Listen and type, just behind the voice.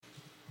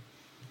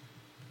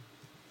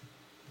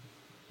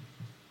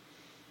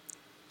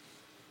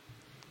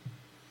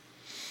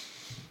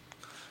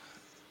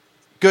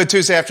Good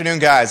Tuesday afternoon,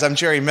 guys. I'm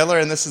Jerry Miller,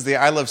 and this is the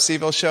I Love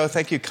CVille show.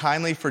 Thank you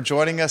kindly for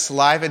joining us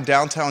live in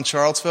downtown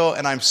Charlottesville.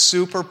 And I'm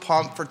super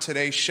pumped for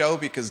today's show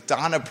because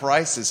Donna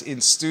Price is in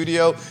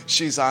studio.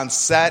 She's on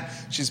set.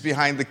 She's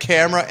behind the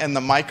camera and the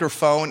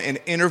microphone, an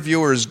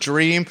interviewer's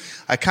dream.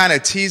 I kind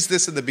of teased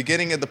this at the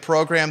beginning of the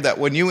program that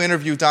when you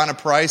interview Donna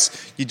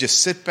Price, you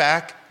just sit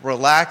back,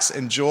 relax,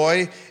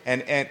 enjoy,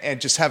 and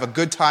just have a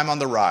good time on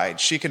the ride.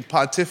 She can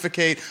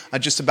pontificate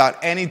on just about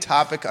any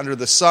topic under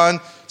the sun,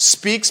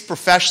 speaks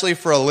professionally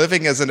for a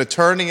living as an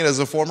attorney and as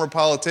a former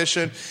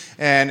politician,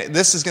 and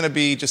this is going to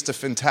be just a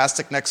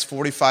fantastic next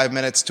 45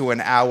 minutes to an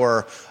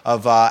hour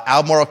of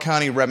Albemarle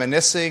County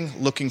reminiscing,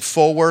 looking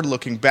forward,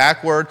 looking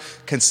backward,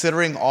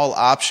 considering all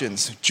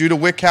options. Judah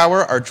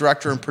Wickhauer, our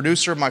director and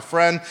producer, my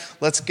friend,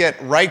 let's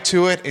get right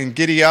to it and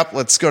giddy up.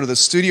 Let's go to the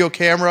studio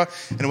camera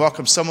and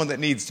welcome someone that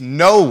needs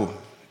no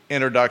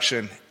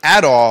introduction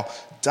at all,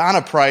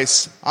 Donna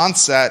Price on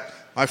set.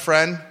 My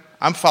friend,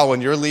 I'm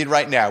following your lead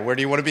right now. Where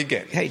do you want to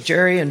begin? Hey,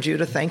 Jerry and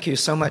Judah, thank you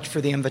so much for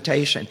the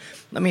invitation.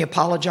 Let me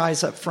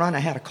apologize up front. I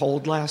had a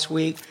cold last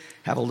week,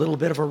 have a little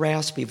bit of a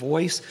raspy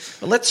voice.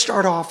 But let's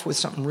start off with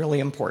something really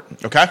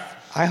important. Okay.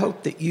 I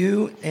hope that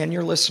you and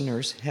your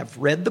listeners have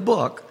read the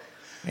book,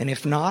 and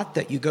if not,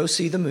 that you go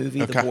see the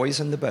movie, Okay. The Boys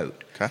in the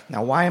Boat. Okay.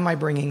 Now, why am I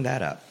bringing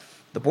that up?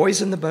 The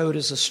Boys in the Boat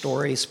is a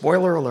story,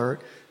 spoiler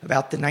alert,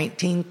 about the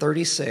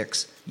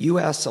 1936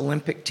 U.S.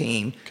 Olympic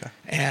team, Okay.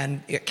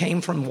 and it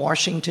came from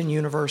Washington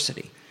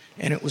University,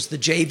 and it was the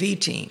JV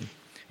team.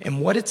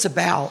 And what it's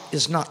about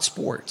is not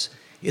sports.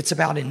 It's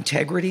about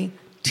integrity,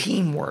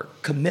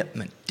 teamwork,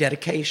 commitment,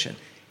 dedication,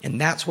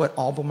 and that's what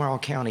Albemarle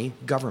County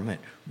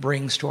government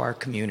brings to our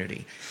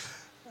community.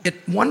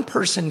 One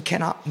person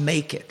cannot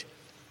make it,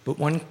 but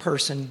one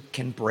person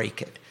can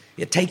break it.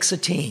 It takes a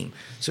team.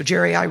 So,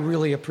 Jerry, I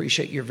really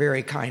appreciate your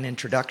very kind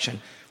introduction.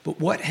 But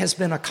what has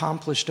been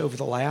accomplished over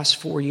the last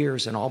 4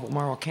 years in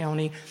Albemarle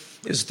County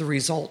is the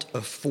result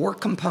of 4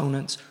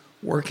 components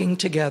working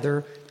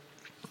together,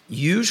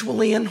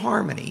 usually in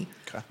harmony,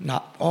 Okay.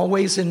 not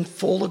always in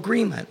full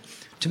agreement,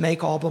 to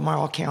make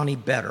Albemarle County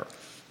better.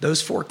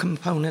 Those 4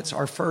 components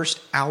are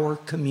first, our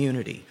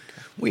community.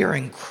 We are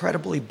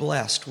incredibly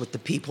blessed with the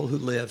people who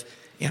live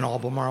in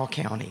Albemarle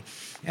County.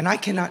 And I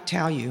cannot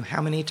tell you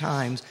how many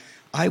times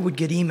I would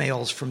get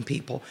emails from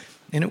people,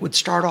 and it would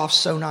start off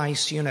so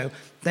nice,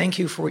 thank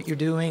you for what you're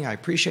doing. I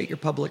appreciate your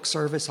public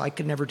service. I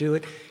could never do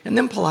it. And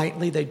then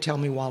politely, they'd tell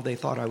me why they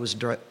thought I was,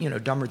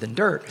 dumber than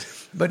dirt,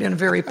 but in a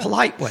very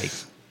polite way.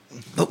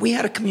 But we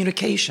had a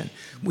communication.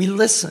 We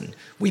listened.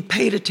 We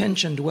paid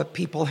attention to what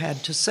people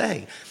had to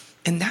say.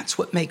 And that's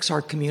what makes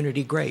our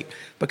community great,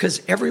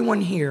 because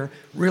everyone here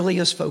really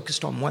is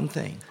focused on one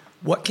thing.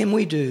 What can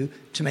we do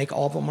to make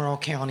Albemarle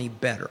County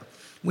better?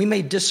 We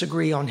may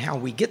disagree on how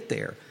we get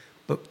there,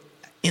 but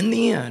in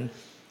the end,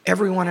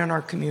 everyone in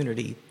our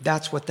community,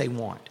 that's what they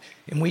want,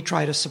 and we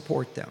try to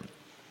support them.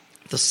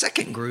 The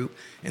second group,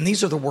 and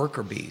these are the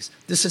worker bees,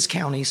 this is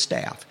county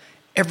staff,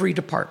 every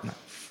department,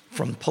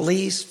 from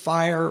police,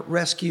 fire,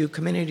 rescue,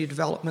 community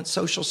development,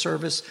 social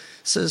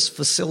services,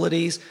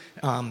 facilities,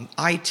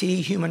 IT,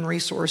 human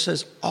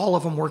resources, all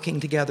of them working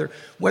together,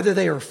 whether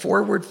they are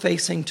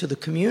forward-facing to the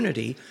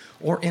community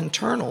or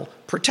internal,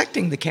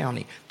 protecting the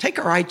county. Take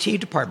our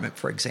IT department,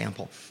 for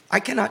example.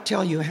 I cannot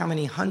tell you how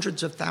many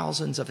hundreds of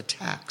thousands of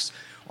attacks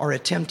are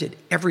attempted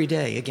every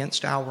day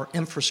against our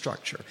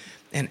infrastructure.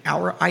 And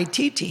our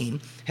IT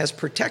team has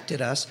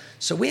protected us,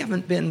 so we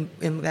haven't been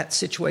in that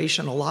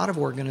situation a lot of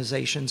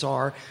organizations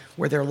are,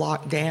 where they're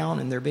locked down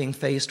and they're being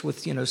faced with,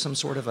 some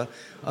sort of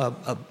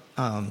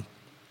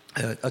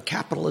a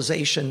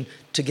capitalization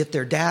to get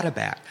their data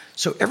back.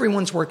 So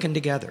everyone's working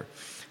together.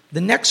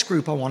 The next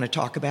group I want to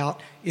talk about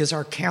is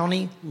our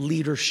county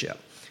leadership.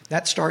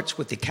 That starts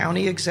with the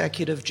county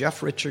executive,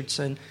 Jeff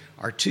Richardson,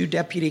 our 2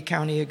 deputy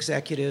county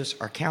executives,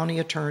 our county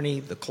attorney,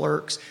 the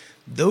clerks.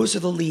 Those are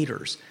the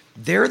leaders.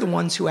 They're the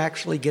ones who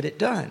actually get it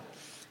done.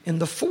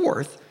 And the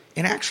fourth,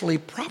 and actually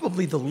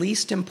probably the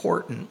least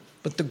important,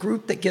 but the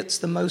group that gets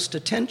the most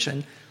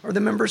attention, are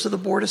the members of the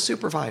Board of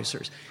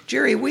Supervisors.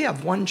 Jerry, we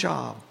have one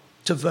job: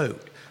 to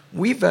vote.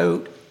 We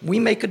vote, we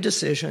make a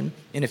decision,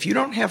 and if you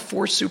don't have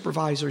 4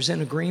 supervisors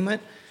in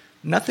agreement,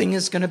 nothing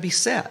is going to be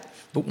set.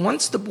 But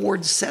once the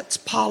board sets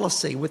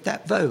policy with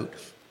that vote,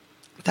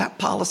 that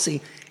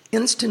policy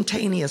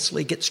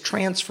instantaneously gets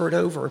transferred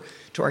over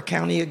to our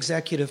county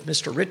executive,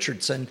 Mr.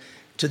 Richardson,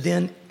 to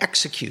then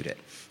execute it.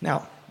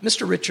 Now,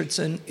 Mr.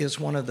 Richardson is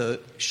one of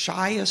the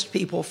shyest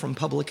people from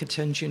public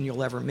attention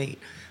you'll ever meet.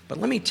 But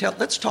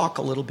let's talk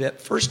a little bit,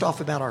 first off,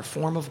 about our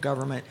form of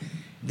government,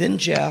 then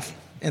Jeff,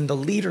 and the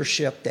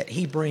leadership that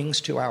he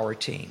brings to our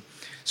team.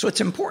 So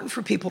it's important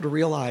for people to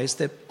realize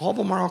that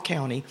Albemarle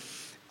County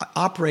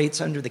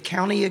operates under the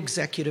county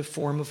executive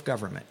form of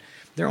government.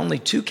 There are only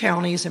 2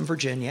 counties in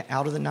Virginia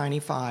out of the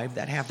 95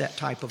 that have that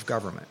type of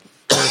government.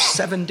 There are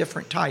 7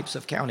 different types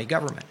of county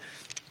government.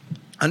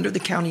 Under the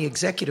county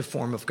executive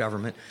form of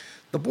government,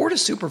 the Board of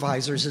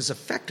Supervisors is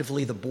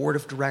effectively the board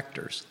of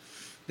directors.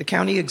 The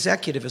county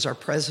executive is our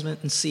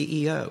president and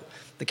CEO.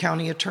 The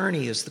county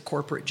attorney is the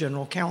corporate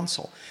general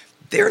counsel.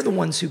 They're the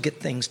ones who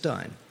get things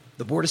done.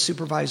 The Board of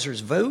Supervisors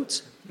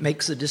votes,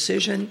 makes a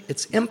decision,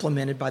 it's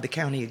implemented by the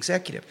county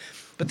executive.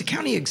 But the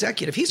county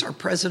executive, he's our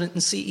president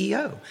and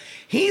CEO.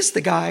 He's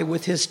the guy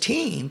with his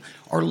team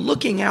are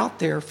looking out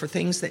there for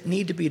things that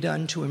need to be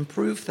done to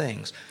improve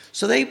things.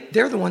 So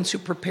they're the ones who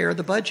prepare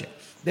the budget.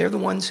 They're the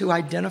ones who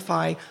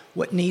identify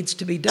what needs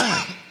to be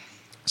done.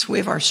 So we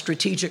have our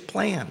strategic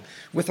plan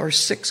with our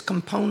 6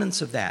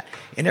 components of that.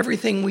 And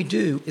everything we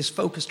do is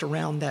focused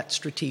around that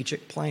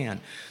strategic plan.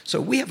 So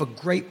we have a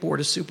great Board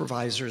of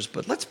Supervisors,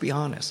 but let's be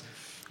honest,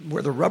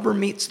 where the rubber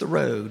meets the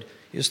road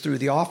is through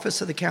the office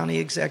of the county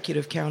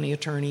executive, county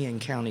attorney, and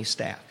county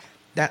staff.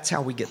 That's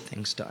how we get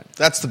things done.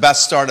 That's the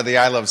best start of the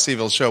I Love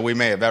CVille show we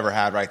may have ever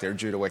had right there,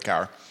 Judah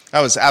Wickower.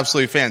 That was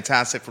absolutely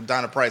fantastic from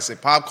Donna Price. A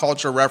pop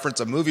culture reference,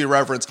 a movie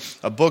reference,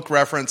 a book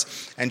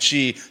reference, and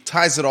she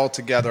ties it all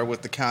together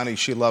with the county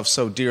she loves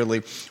so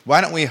dearly.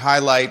 Why don't we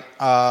highlight,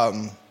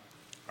 are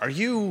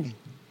you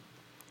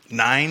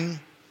 9,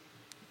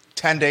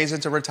 10 days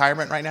into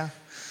retirement right now?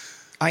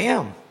 I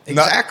am,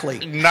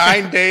 exactly.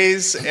 9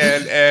 days,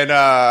 and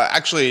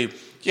actually,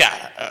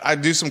 yeah, I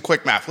do some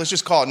quick math. Let's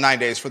just call it 9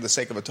 days for the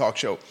sake of a talk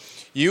show.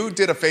 You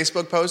did a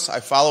Facebook post. I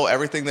follow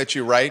everything that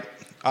you write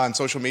on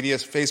social media,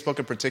 Facebook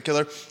in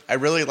particular. I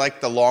really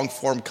like the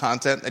long-form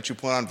content that you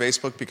put on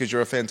Facebook because you're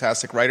a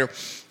fantastic writer.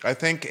 I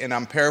think, and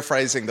I'm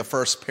paraphrasing the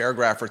first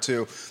paragraph or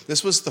two,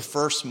 this was the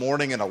first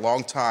morning in a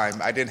long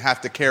time I didn't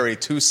have to carry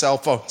 2 cell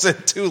phones and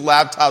 2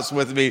 laptops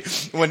with me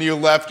when you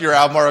left your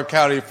Albemarle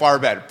County farm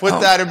bed. Put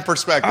that in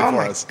perspective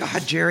for us. Oh, my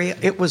God, Jerry.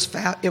 It was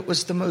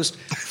the most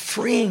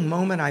freeing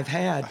moment I've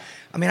had.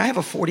 I mean, I have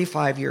a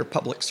 45-year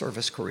public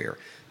service career,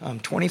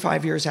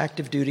 25 years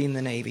active duty in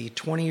the Navy,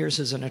 20 years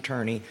as an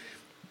attorney,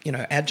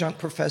 adjunct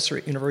professor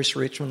at University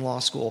of Richmond Law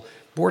School,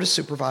 Board of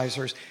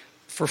Supervisors.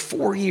 For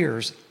 4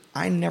 years,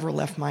 I never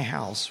left my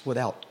house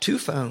without 2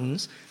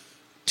 phones,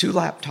 2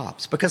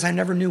 laptops, because I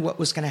never knew what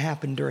was going to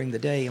happen during the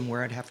day and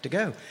where I'd have to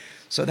go.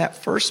 So that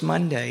first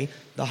Monday,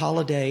 the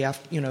holiday,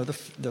 after,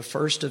 the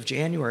 1st of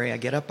January, I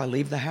get up, I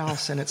leave the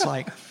house, and it's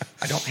like,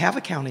 I don't have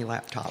a county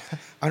laptop.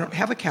 I don't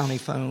have a county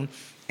phone.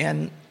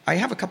 And I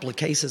have a couple of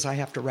cases I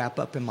have to wrap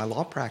up in my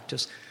law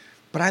practice.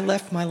 But I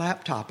left my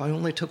laptop. I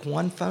only took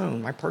 1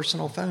 phone, my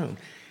personal phone.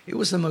 It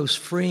was the most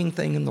freeing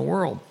thing in the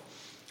world,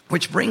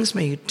 which brings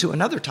me to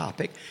another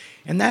topic,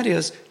 and that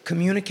is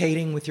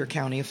communicating with your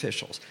county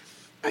officials.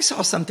 I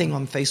saw something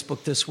on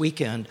Facebook this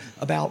weekend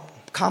about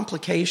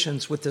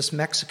complications with this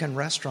Mexican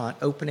restaurant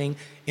opening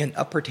in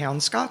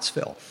Uppertown,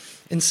 Scottsville.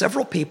 And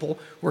several people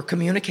were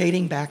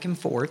communicating back and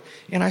forth.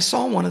 And I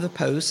saw one of the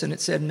posts, and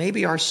it said,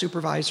 maybe our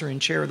supervisor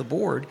and chair of the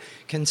board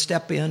can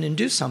step in and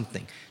do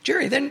something.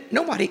 Jerry, then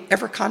nobody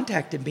ever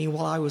contacted me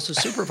while I was a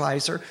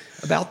supervisor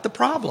about the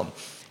problem.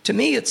 To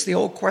me, it's the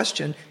old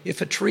question, if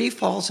a tree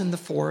falls in the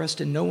forest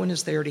and no one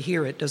is there to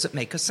hear it, does it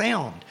make a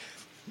sound?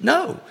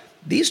 No.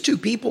 These 2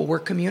 people were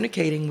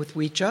communicating with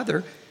each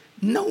other.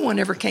 No one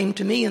ever came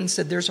to me and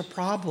said, there's a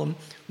problem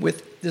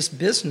with this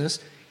business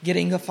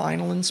getting a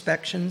final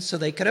inspection so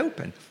they could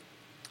open.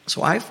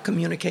 So I've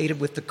communicated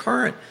with the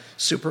current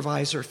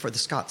supervisor for the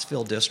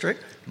Scottsville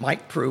district,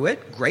 Mike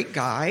Pruitt, great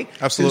guy,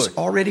 absolutely, who's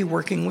already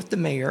working with the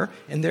mayor,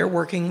 and they're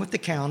working with the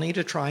county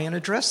to try and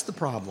address the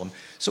problem.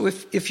 So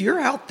if you're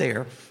out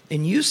there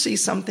and you see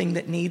something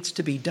that needs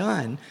to be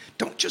done,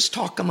 don't just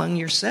talk among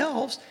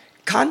yourselves,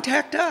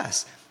 contact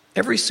us.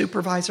 Every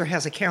supervisor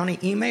has a county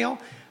email,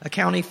 a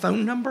county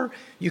phone number.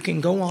 You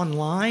can go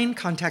online,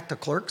 contact the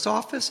clerk's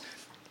office.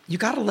 You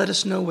got to let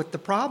us know what the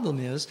problem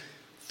is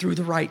through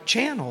the right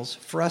channels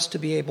for us to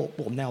be able,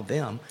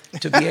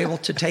 to be able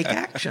to take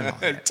action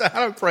on it.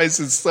 Donna Price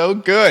is so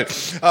good.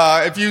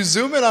 If you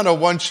zoom in on a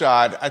one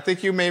shot, I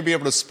think you may be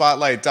able to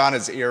spotlight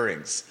Donna's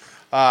earrings.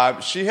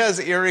 She has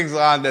earrings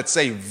on that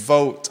say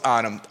vote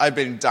on them. I've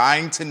been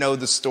dying to know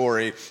the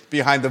story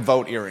behind the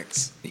vote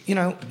earrings.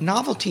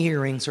 Novelty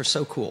earrings are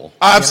so cool.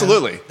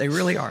 Absolutely. They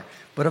really are.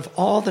 But of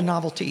all the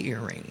novelty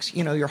earrings,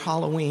 your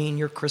Halloween,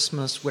 your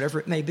Christmas, whatever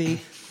it may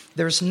be,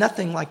 there's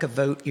nothing like a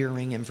vote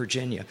earring in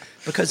Virginia,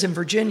 because in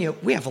Virginia,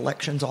 we have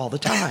elections all the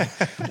time.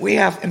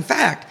 In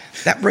fact,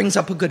 that brings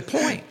up a good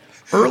point.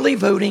 Early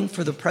voting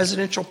for the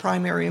presidential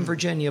primary in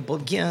Virginia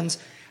begins,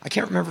 I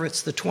can't remember if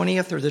it's the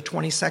 20th or the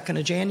 22nd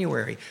of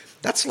January.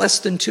 That's less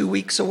than 2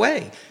 weeks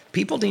away.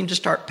 People need to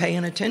start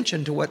paying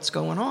attention to what's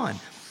going on.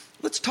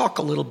 Let's talk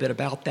a little bit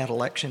about that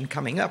election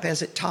coming up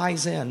as it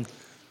ties in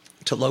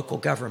to local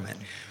government.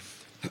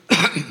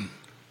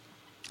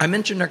 I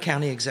mentioned our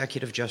county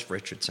executive, Jeff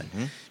Richardson.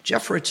 Mm-hmm.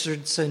 Jeff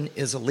Richardson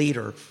is a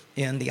leader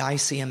in the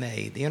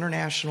ICMA, the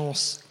International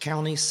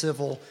County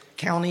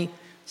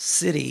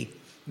City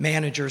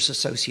Managers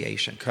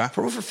Association. Okay.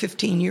 For over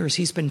 15 years,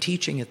 he's been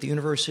teaching at the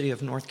University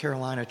of North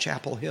Carolina,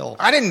 Chapel Hill.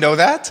 I didn't know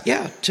that.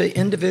 Yeah, to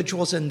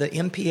individuals in the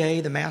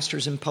MPA, the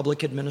Masters in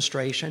Public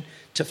Administration,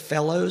 to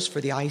fellows for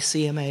the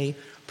ICMA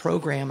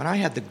program. And I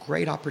had the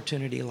great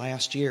opportunity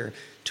last year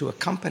to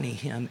accompany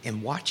him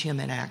and watch him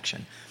in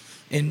action.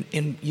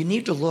 And you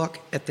need to look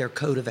at their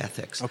code of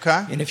ethics.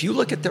 Okay. And if you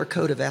look at their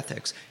code of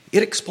ethics,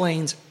 it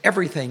explains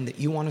everything that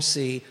you want to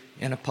see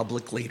in a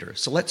public leader.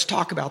 So let's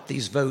talk about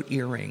these vote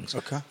earrings.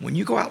 Okay. When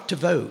you go out to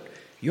vote,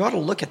 you ought to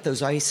look at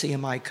those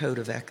ICMI code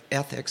of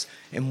ethics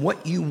and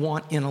what you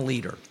want in a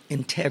leader: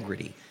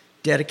 integrity,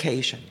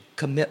 dedication,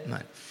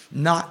 commitment,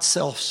 not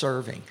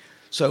self-serving.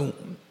 So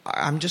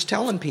I'm just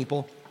telling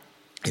people,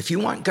 if you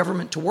want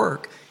government to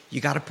work, you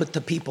got to put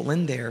the people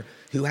in there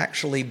who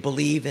actually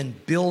believe in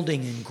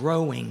building and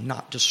growing,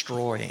 not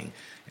destroying.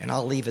 And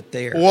I'll leave it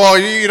there. Whoa,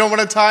 you don't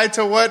want to tie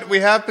to what we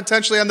have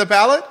potentially on the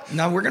ballot?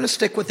 No, we're going to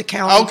stick with the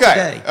county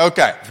today.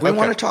 Okay. If we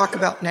want to talk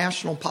about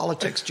national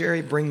politics,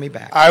 Jerry, bring me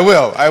back. I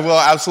will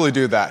absolutely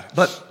do that.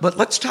 But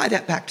let's tie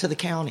that back to the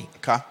county.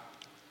 Okay.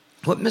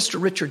 What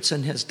Mr.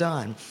 Richardson has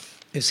done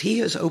is he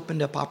has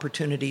opened up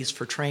opportunities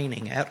for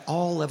training at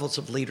all levels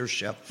of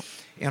leadership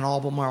in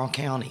Albemarle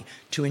County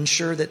to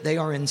ensure that they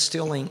are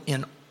instilling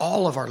in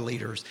all of our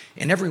leaders,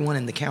 and everyone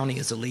in the county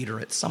is a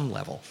leader at some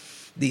level,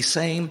 the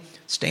same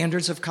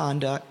standards of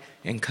conduct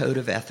and code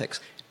of ethics.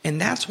 And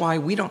that's why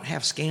we don't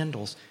have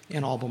scandals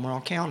in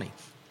Albemarle County,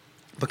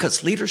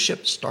 because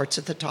leadership starts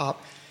at the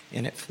top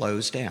and it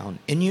flows down.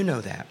 And you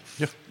know that.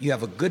 Yeah. You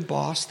have a good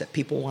boss that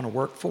people want to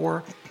work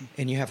for,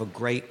 and you have a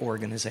great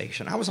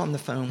organization. I was on the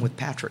phone with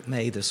Patrick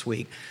May this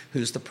week,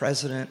 who's the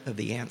president of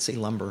the Yancey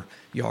Lumber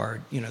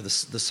Yard, the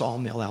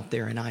sawmill out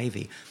there in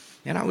Ivy.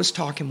 And I was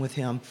talking with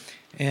him,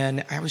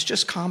 and I was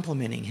just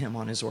complimenting him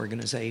on his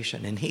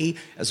organization. And he,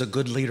 as a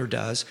good leader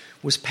does,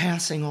 was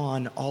passing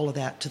on all of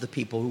that to the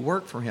people who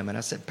work for him. And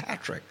I said,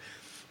 Patrick,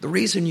 the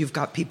reason you've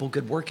got people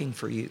good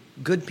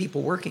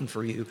people working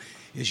for you,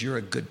 is you're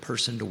a good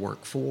person to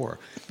work for,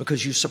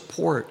 because you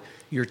support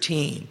your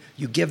team,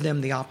 you give them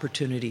the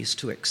opportunities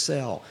to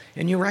excel,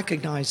 and you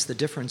recognize the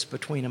difference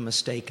between a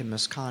mistake and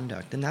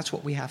misconduct. And that's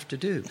what we have to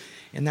do.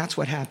 And that's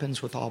what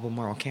happens with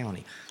Albemarle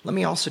County. Let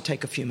me also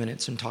take a few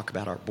minutes and talk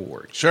about our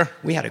board. Sure.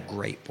 We had a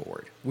great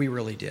board. We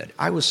really did.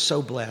 I was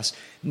so blessed.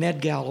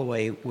 Ned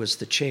Galloway was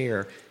the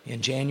chair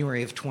in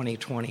January of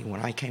 2020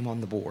 when I came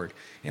on the board.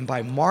 And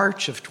by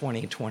March of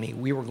 2020,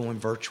 we were going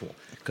virtual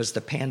because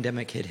the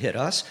pandemic had hit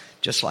us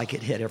just like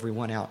it hit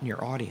everyone out in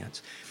your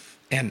audience.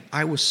 And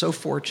I was so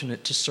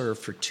fortunate to serve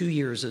for 2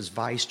 years as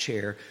vice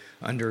chair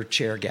under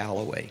Chair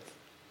Galloway.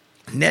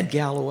 Ned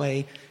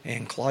Galloway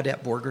and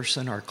Claudette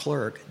Borgerson, our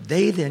clerk,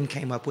 they then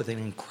came up with an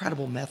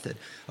incredible method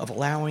of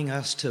allowing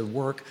us to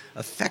work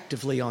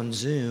effectively on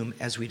Zoom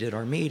as we did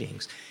our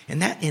meetings.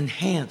 And that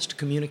enhanced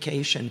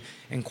communication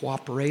and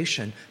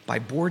cooperation by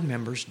board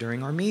members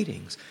during our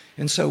meetings.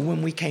 And so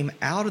when we came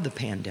out of the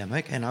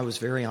pandemic, and I was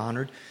very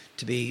honored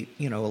to be,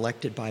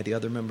 elected by the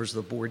other members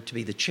of the board to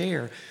be the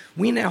chair,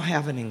 we now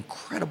have an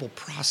incredible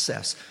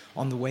process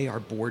on the way our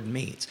board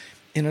meets.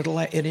 And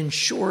it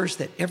ensures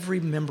that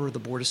every member of the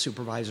Board of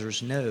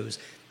Supervisors knows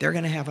they're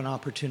going to have an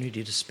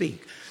opportunity to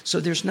speak. So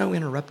there's no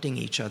interrupting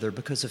each other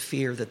because of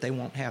fear that they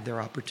won't have their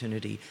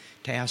opportunity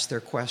to ask their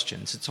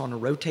questions. It's on a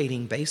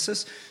rotating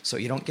basis, so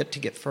you don't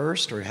get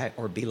first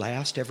or be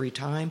last every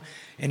time.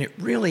 And it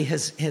really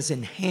has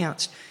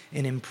enhanced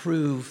and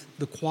improved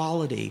the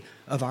quality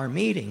of our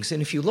meetings.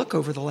 And if you look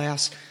over the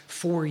last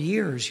 4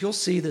 years, you'll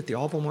see that the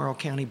Albemarle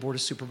County Board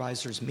of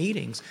Supervisors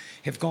meetings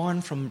have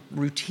gone from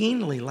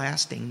routinely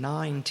lasting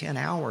 9-10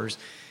 hours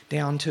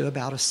down to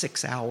about a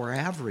 6-hour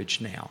average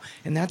now.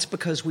 And that's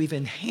because we've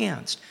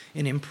enhanced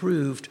and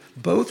improved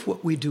both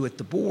what we do at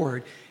the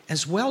board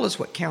as well as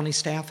what county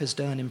staff has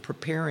done in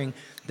preparing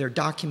their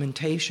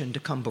documentation to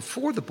come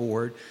before the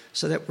board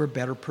so that we're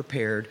better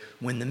prepared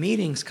when the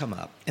meetings come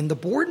up. And the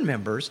board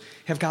members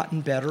have gotten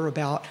better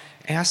about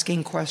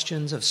asking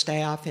questions of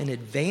staff in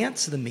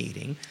advance of the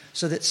meeting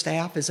so that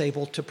staff is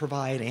able to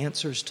provide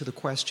answers to the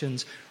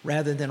questions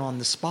rather than on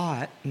the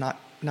spot,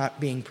 not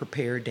being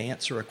prepared to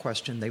answer a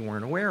question they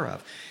weren't aware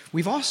of.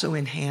 We've also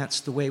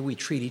enhanced the way we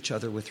treat each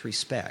other with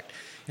respect.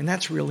 And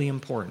that's really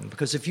important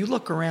because if you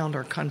look around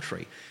our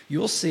country,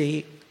 you'll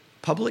see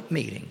public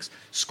meetings,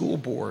 school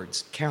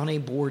boards, county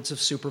boards of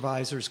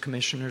supervisors,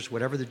 commissioners,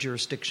 whatever the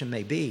jurisdiction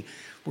may be,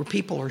 where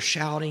people are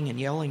shouting and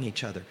yelling at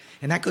each other.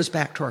 And that goes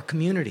back to our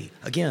community.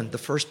 Again, the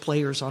first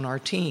players on our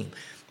team.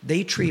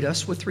 They treat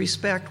us with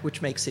respect,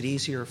 which makes it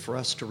easier for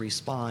us to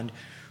respond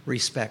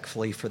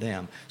respectfully for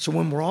them. So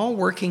when we're all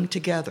working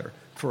together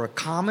for a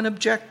common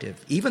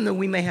objective, even though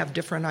we may have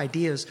different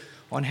ideas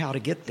on how to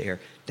get there,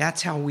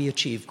 that's how we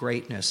achieve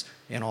greatness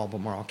in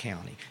Albemarle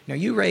County. Now,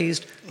 you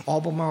raised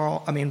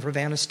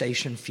Ravenna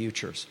Station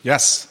futures.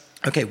 Yes.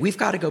 Okay, we've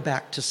got to go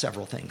back to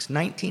several things.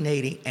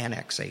 1980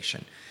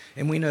 annexation.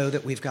 And we know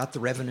that we've got the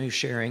revenue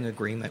sharing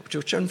agreement,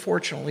 which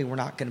unfortunately we're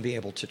not going to be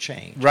able to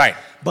change. Right.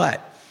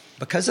 But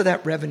because of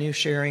that revenue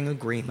sharing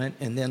agreement,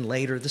 and then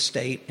later the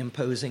state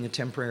imposing a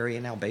temporary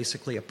and now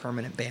basically a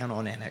permanent ban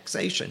on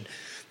annexation,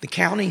 the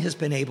county has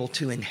been able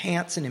to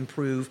enhance and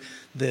improve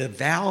the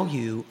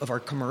value of our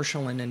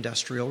commercial and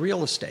industrial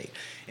real estate.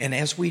 And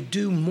as we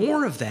do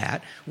more of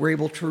that, we're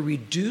able to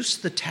reduce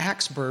the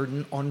tax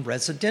burden on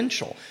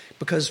residential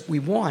because we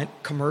want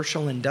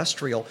commercial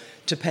industrial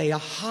to pay a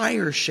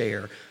higher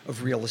share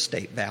of real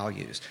estate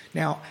values.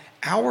 Now,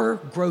 our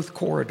growth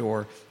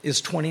corridor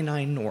is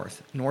 29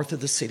 north of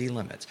the city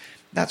limits.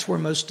 That's where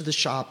most of the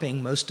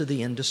shopping, most of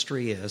the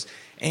industry is.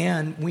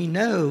 And we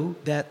know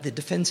that the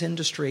defense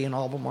industry in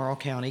Albemarle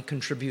County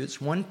contributes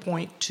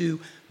 $1.2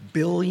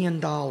 billion.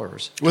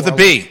 With a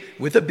B.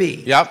 With a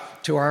B.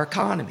 Yep. To our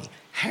economy.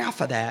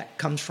 Half of that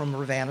comes from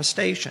Ravenna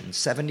Station,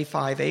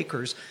 75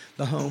 acres,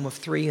 the home of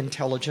 3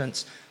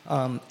 intelligence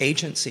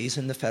agencies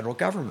in the federal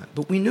government.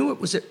 But we knew it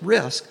was at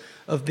risk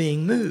of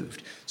being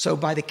moved. So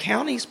by the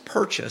county's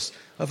purchase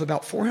of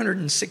about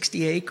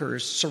 460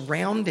 acres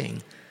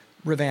surrounding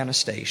Ravenna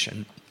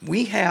Station,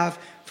 we have,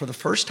 for the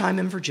first time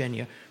in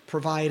Virginia,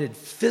 provided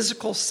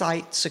physical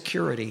site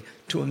security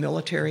to a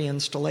military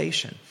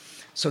installation.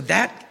 So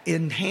that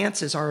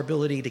enhances our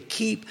ability to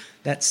keep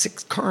that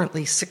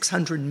currently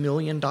 $600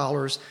 million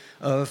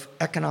of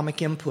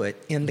economic input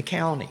in the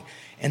county.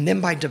 And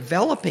then by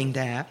developing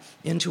that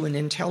into an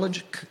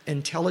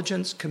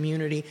intelligence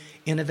community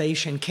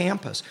innovation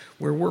campus,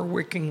 where we're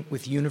working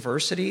with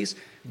universities,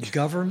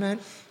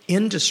 government,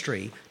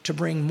 industry to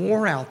bring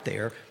more out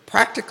there.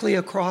 Practically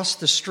across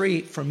the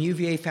street from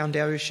UVA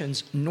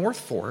Foundation's North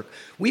Fork,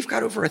 we've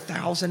got over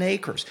 1,000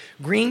 acres.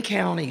 Greene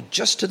County,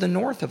 just to the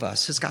north of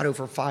us, has got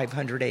over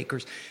 500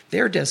 acres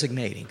they're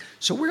designating.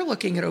 So we're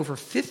looking at over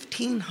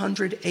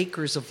 1,500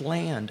 acres of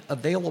land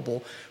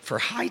available for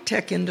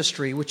high-tech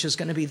industry, which is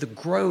going to be the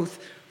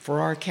growth for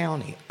our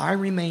county. I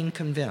remain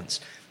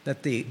convinced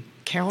that the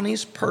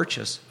county's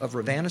purchase of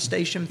Ravenna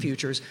Station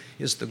Futures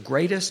is the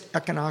greatest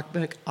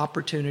economic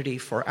opportunity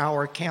for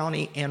our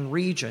county and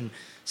region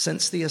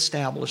since the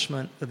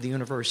establishment of the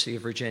University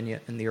of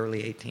Virginia in the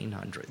early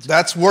 1800s.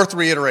 That's worth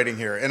reiterating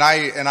here, and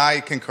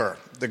I concur.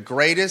 The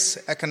greatest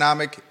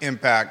economic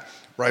impact,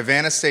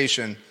 Ravenna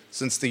Station,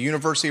 since the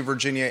University of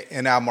Virginia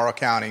in Albemarle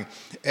County,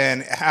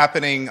 and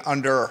happening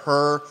under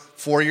her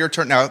 4-year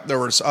term. Now, there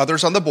was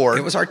others on the board.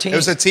 It was our team. It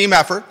was a team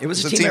effort. It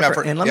was a team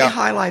effort. And let me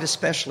highlight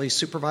especially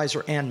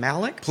Supervisor Ann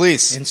Malik.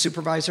 Please. And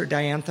Supervisor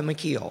Diantha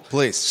McKeel.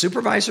 Please.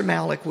 Supervisor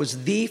Malik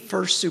was the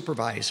first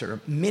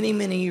supervisor many,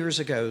 many years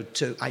ago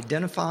to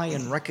identify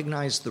and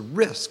recognize the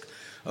risk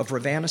of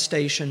Ravenna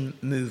Station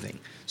moving.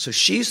 So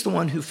she's the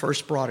one who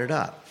first brought it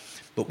up.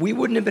 But we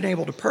wouldn't have been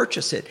able to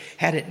purchase it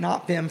had it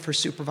not been for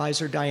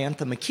Supervisor Diantha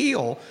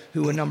McKeel,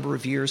 who a number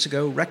of years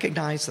ago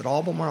recognized that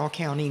Albemarle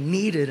County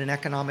needed an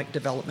economic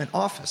development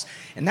office.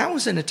 And that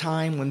was in a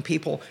time when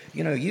people,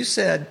 you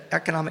said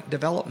economic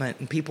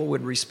development and people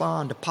would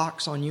respond to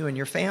pox on you and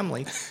your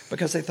family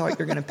because they thought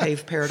you're going to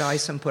pave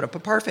paradise and put up a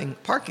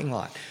parking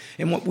lot.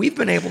 And what we've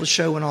been able to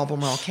show in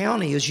Albemarle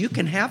County is you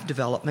can have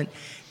development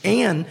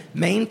and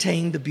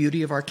maintain the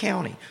beauty of our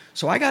county.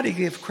 So I got to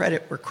give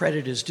credit where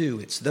credit is due.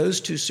 It's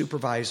those two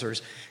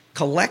supervisors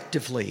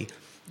collectively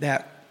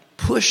that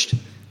pushed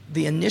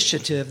the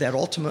initiative that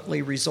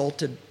ultimately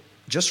resulted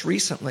just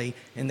recently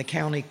in the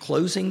county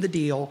closing the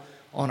deal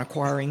on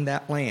acquiring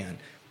that land.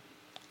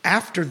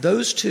 After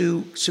those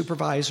two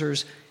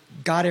supervisors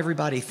got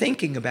everybody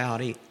thinking about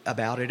it,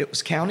 it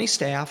was county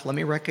staff. Let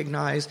me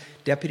recognize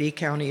Deputy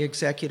County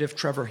Executive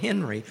Trevor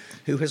Henry,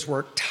 who has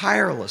worked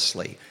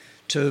tirelessly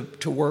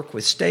to work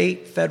with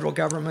state, federal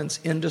governments,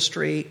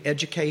 industry,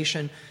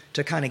 education,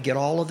 to kind of get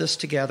all of this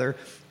together.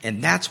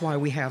 And that's why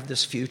we have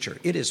this future.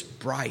 It is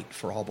bright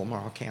for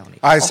Albemarle County.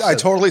 I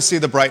totally see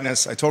the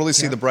brightness.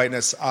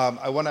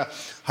 I want to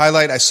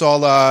highlight, I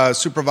saw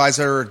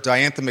Supervisor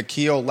Diantha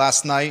McKeel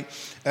last night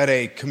at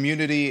a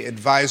community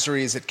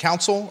advisory, is it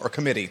council or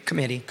committee?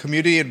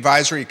 Community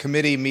advisory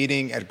committee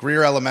meeting at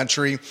Greer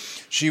Elementary.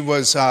 She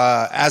was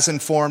as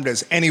informed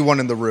as anyone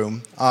in the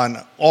room on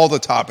all the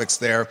topics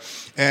there.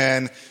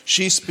 And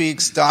she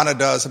speaks, Donna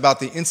does, about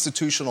the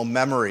institutional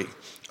memory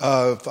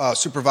of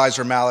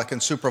Supervisor Malik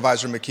and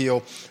Supervisor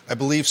McKeel. I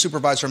believe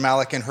Supervisor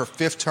Malik in her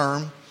fifth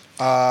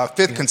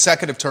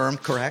consecutive term.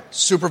 Correct.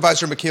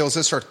 Supervisor McKeel, is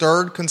this her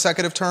third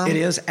consecutive term? It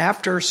is,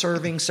 after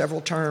serving several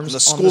terms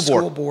on the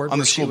school board,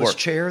 where she was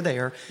chair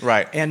there.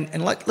 Right.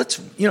 And let's,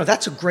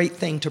 that's a great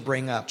thing to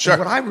bring up. Sure. And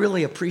what I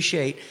really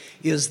appreciate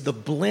is the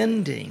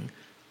blending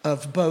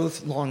of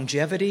both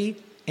longevity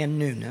and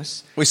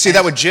newness. We see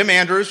that with Jim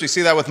Andrews. We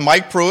see that with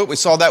Mike Pruitt. We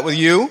saw that with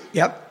you.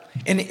 Yep.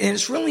 And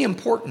it's really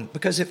important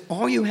because if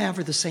all you have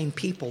are the same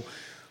people,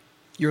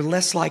 you're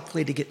less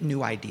likely to get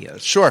new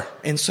ideas. Sure.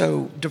 And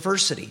so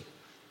diversity,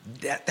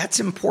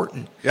 that's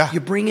important. Yeah. You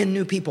bring in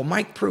new people.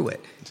 Mike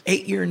Pruitt,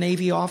 8-year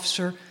Navy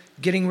officer,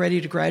 getting ready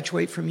to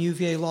graduate from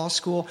UVA Law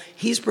School.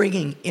 He's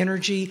bringing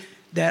energy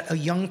that a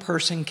young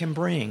person can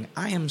bring.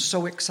 I am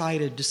so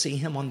excited to see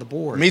him on the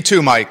board. Me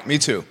too, Mike. Me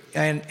too.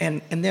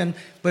 And then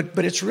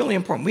But it's really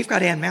important. We've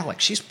got Ann Malik.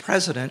 She's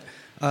president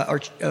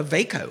of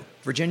VACO,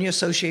 Virginia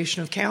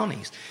Association of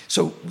Counties.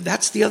 So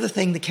that's the other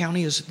thing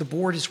the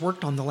board has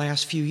worked on the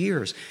last few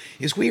years,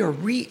 is we are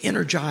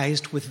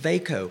re-energized with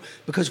VACO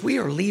because we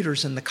are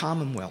leaders in the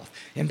Commonwealth.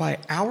 And by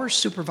our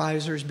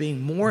supervisors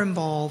being more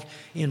involved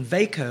in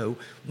VACO,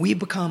 we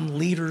become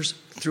leaders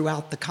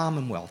throughout the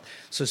Commonwealth.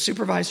 So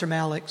Supervisor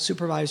Malik,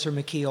 Supervisor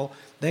McKeel,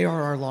 they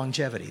are our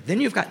longevity.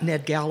 Then you've got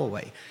Ned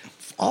Galloway,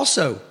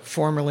 also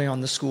formerly on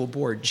the school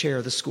board, chair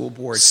of the school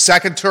board.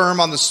 Second term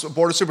on the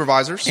Board of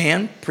Supervisors.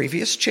 And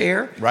previous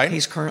chair. Right.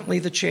 He's currently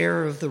the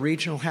chair of the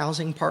Regional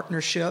Housing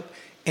Partnership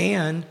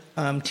and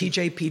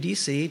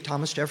TJPDC,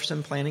 Thomas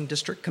Jefferson Planning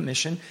District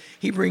Commission.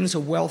 He brings a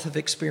wealth of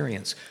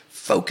experience.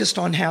 Focused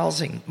on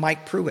housing.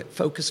 Mike Pruitt,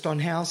 focused on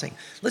housing.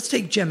 Let's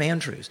take Jim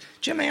Andrews.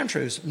 Jim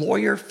Andrews,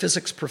 lawyer,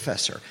 physics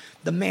professor.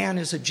 The man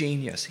is a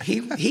genius.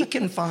 He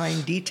can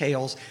find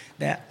details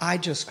that I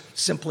just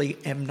simply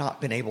have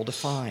not been able to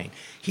find.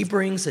 He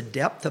brings a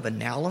depth of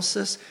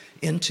analysis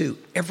into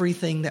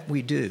everything that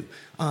we do.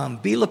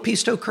 B.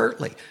 Lapisto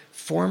Kirtley,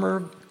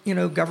 former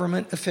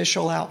government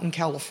official out in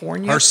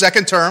California. Her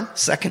second term.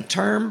 Second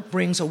term,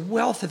 brings a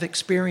wealth of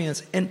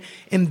experience. And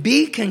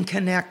B can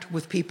connect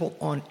with people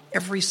on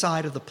every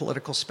side of the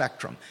political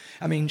spectrum.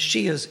 I mean,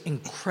 she is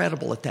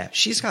incredible at that.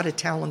 She's got a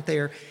talent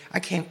there I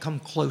can't come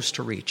close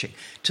to reaching.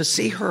 To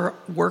see her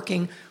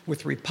working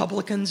with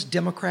Republicans,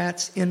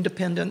 Democrats,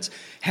 independents,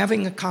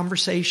 having a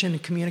conversation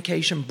and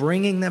communication,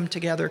 bringing them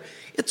together,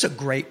 it's a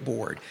great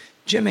board.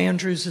 Jim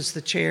Andrews is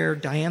the chair.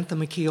 Diantha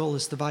McKeel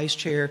is the vice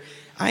chair.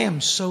 I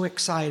am so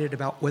excited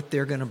about what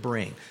they're going to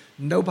bring.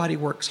 Nobody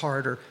works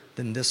harder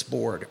than this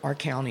board. Our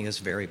county is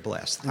very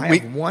blessed. I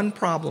have one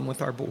problem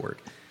with our board.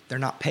 They're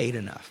not paid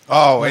enough.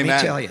 Oh, Let amen.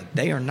 me tell you,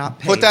 they are not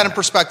paid Put that enough. in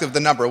perspective, the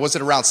number. Was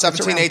it around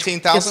 17,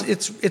 18,000?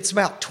 It's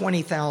about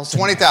 20,000.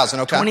 20,000,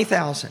 okay.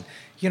 20,000.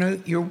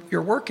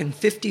 You're working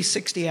 50,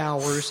 60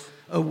 hours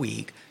a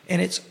week, and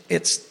it's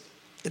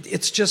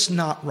just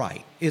not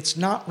right. It's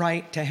not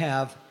right to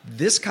have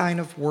this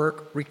kind of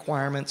work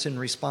requirements and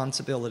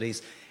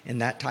responsibilities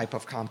and that type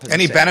of compensation.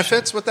 Any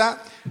benefits with that?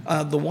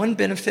 The one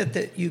benefit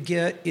that you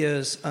get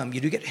is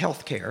you do get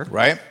health care.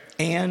 Right.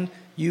 And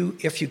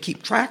if you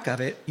keep track of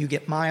it, you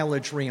get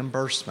mileage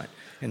reimbursement.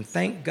 And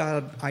thank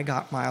God I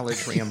got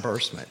mileage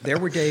reimbursement. There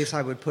were days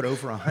I would put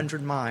over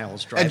 100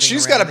 miles driving And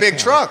she's around got a big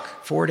the county.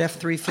 truck. Ford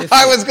F-350.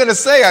 I was going to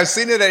say, I've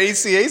seen it at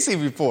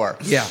ACAC before.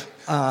 Yeah.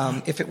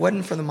 If it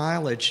wasn't for the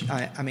mileage,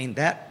 I mean,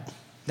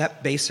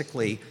 that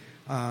basically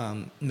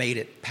made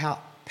it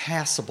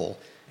passable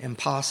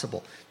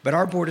impossible. But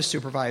our Board of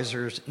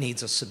Supervisors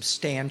needs a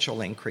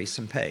substantial increase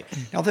in pay.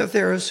 Now, there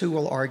are those who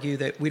will argue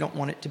that we don't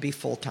want it to be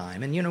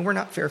full-time. And, we're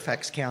not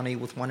Fairfax County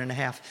with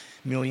 1.5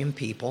 million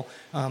people.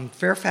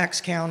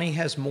 Fairfax County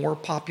has more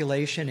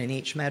population in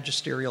each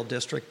magisterial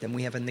district than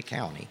we have in the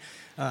county.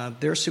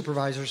 Their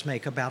supervisors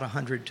make about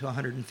 $100,000 to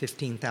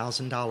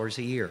 $115,000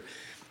 a year.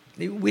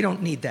 We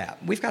don't need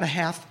that. We've got a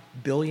 $500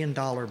 million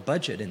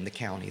budget in the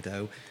county,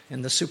 though,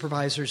 and the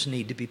supervisors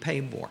need to be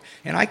paid more.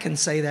 And I can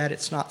say that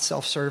it's not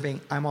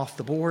self-serving. I'm off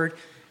the board.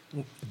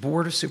 The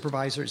Board of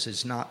Supervisors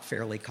is not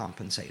fairly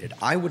compensated.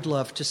 I would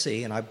love to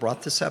see, and I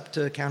brought this up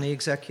to County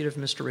Executive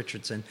Mr.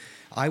 Richardson,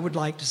 I would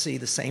like to see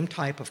the same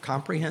type of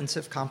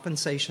comprehensive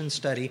compensation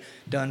study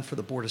done for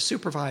the Board of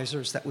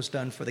Supervisors that was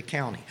done for the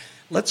county.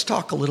 Let's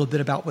talk a little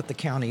bit about what the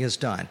county has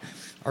done.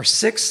 Our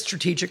sixth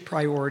strategic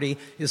priority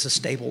is a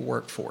stable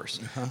workforce.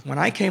 When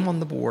I came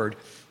on the board,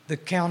 the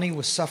county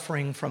was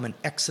suffering from an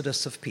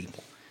exodus of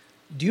people.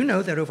 Do you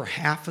know that over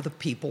half of the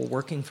people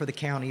working for the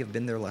county have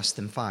been there less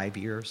than 5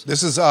 years?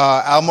 This is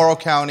Albemarle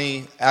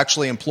County,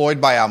 actually employed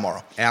by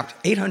Albemarle.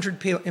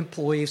 800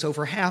 employees,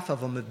 over half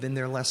of them have been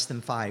there less than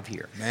 5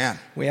 years. Man.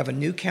 We have a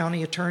new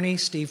county attorney,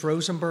 Steve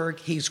Rosenberg.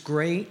 He's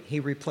great. He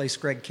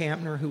replaced Greg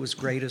Kampner, who was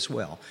great as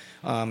well.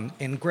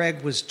 And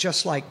Greg was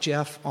just like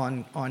Jeff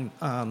on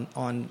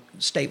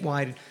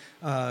statewide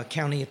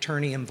county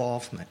attorney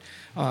involvement.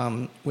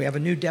 We have a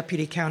new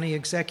deputy county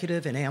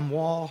executive in Ann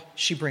Wall.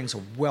 She brings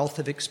a wealth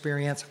of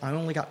experience. I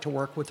only got to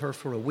work with her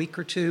for a week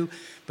or two,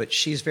 but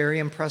she's very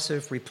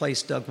impressive.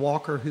 Replaced Doug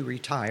Walker, who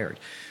retired.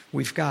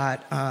 We've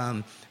got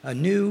a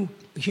new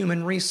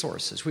human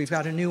resources. We've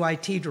got a new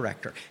IT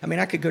director. I mean,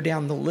 I could go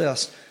down the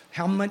list.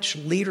 How much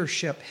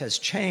leadership has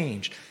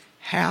changed?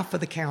 Half of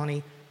the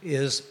county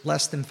is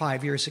less than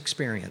 5 years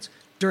experience.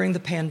 During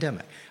the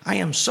pandemic, I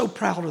am so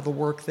proud of the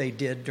work they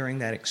did during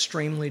that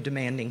extremely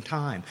demanding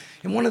time.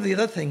 And one of the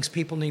other things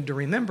people need to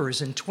remember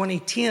is in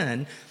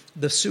 2010,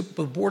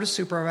 the Board of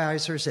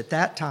Supervisors at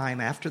that time,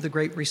 after the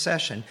Great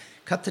Recession,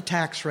 cut the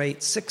tax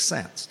rate 6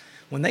 cents.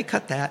 When they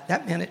cut that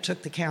meant it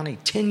took the county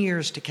 10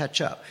 years to catch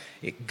up.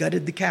 It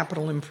gutted the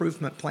capital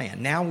improvement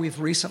plan. Now we've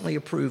recently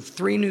approved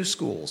 3 new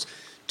schools,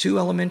 2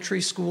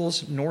 elementary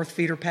schools, North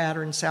Feeder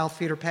Pattern, South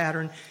Feeder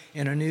Pattern,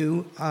 and a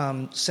new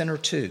Center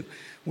 2.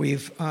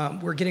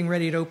 We're getting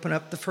ready to open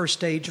up the first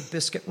stage of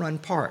Biscuit Run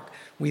Park.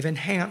 We've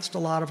enhanced a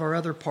lot of our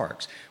other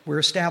parks. We're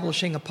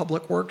establishing a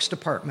public works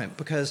department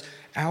because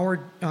our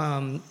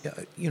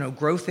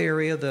growth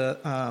area,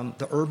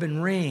 the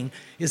urban ring,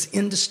 is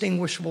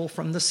indistinguishable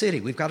from the city.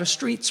 We've got a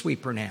street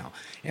sweeper now.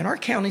 And our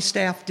county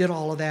staff did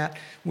all of that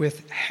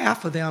with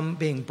half of them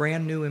being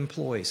brand new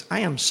employees.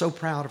 I am so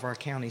proud of our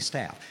county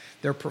staff.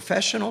 They're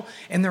professional,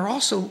 and they're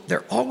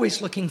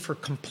always looking for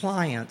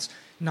compliance,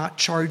 not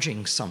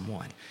charging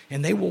someone.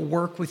 And they will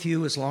work with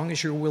you as long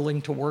as you're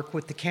willing to work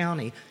with the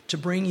county to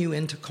bring you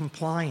into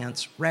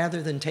compliance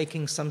rather than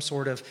taking some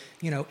sort of,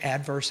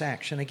 adverse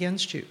action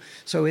against you.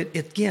 So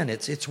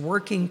it's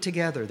working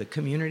together, the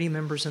community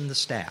members and the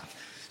staff.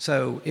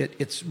 So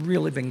it's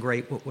really been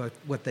great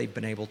what they've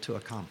been able to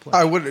accomplish.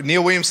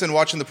 Neil Williamson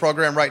watching the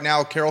program right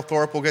now. Carol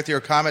Thorpe will get to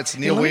your comments.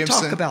 Neil Williamson.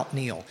 Let me talk about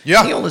Neil.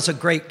 Yeah. Neil is a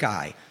great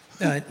guy.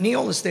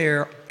 Neil is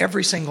there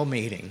every single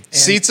meeting.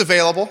 Seats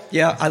available.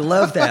 Yeah, I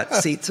love that,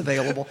 seats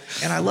available.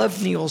 And I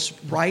love Neil's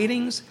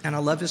writings, and I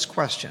love his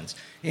questions.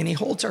 And he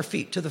holds our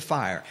feet to the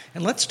fire.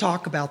 And let's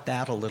talk about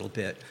that a little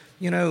bit.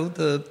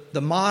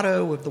 The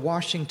motto of the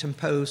Washington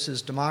Post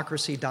is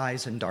democracy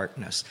dies in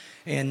darkness.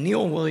 And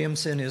Neil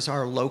Williamson is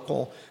our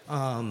local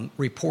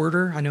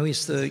reporter. I know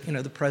he's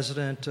the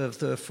president of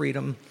the Free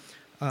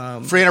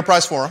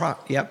Enterprise Forum.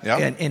 Yep.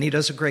 And he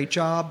does a great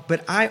job.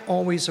 But I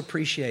always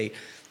appreciate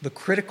the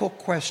critical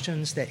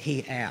questions that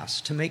he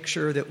asks to make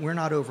sure that we're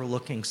not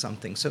overlooking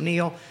something. So,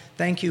 Neil,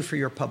 thank you for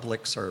your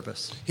public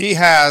service. He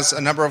has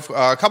a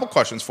couple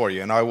questions for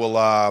you, and I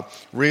will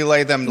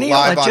relay them Neil,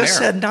 live on air. I just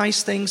said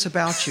nice things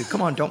about you.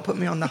 Come on, don't put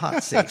me on the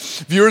hot seat.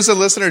 Viewers and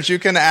listeners, you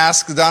can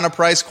ask Donna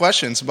Price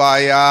questions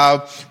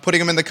by putting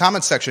them in the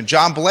comments section.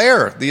 John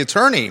Blair, the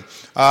attorney,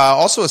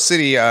 also a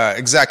city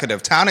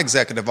executive, town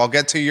executive. I'll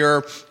get to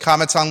your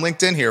comments on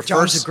LinkedIn here.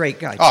 John's a great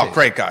guy, too. Oh,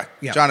 great guy.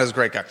 Yeah. John is a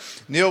great guy.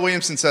 Neil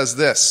Williamson says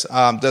this.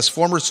 Does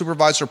former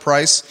Supervisor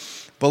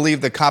Price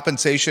believe that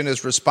compensation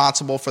is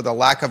responsible for the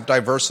lack of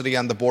diversity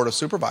on the Board of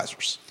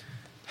Supervisors?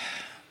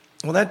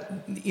 Well,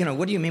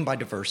 what do you mean by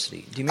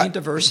diversity? Do you mean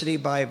diversity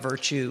by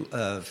virtue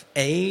of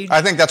age?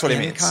 I think that's what he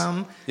means.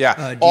 Income?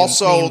 Yeah.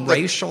 Also,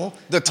 racial?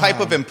 The type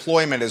of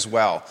employment as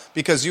well.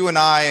 Because you and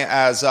I,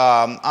 as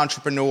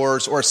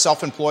entrepreneurs or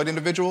self-employed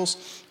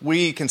individuals,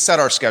 we can set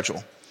our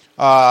schedule.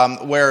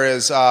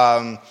 Whereas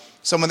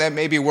someone that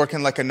may be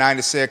working like a 9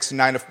 to 6,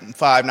 9 to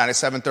 5, 9 to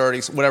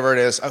 7:30, whatever it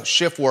is,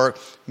 shift work,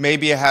 may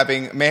have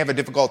a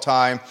difficult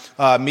time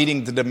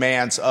meeting the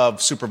demands of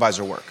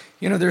supervisor work.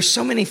 There's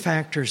so many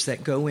factors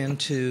that go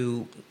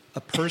into a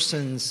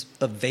person's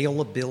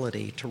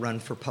availability to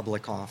run for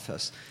public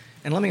office.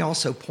 And let me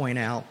also point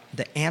out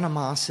the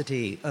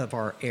animosity of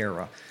our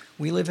era.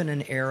 We live in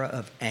an era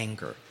of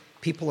anger.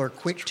 People are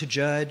quick to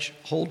judge,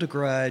 hold a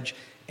grudge,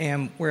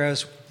 and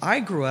whereas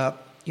I grew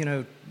up,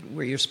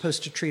 where you're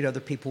supposed to treat other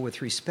people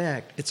with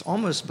respect, it's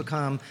almost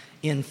become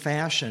in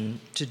fashion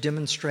to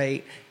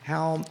demonstrate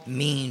how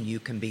mean you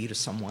can be to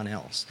someone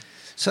else.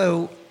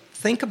 So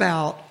think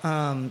about,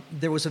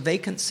 there was a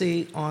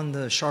vacancy on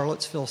the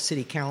Charlottesville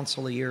City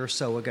Council a year or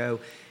so ago,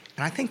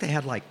 and I think they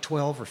had like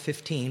 12 or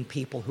 15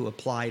 people who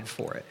applied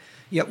for it.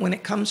 Yet when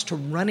it comes to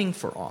running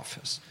for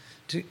office,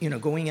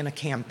 going in a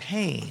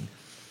campaign,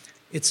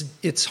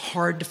 it's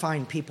hard to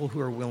find people who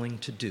are willing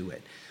to do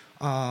it.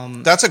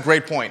 That's a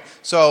great point.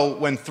 So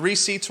when 3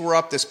 seats were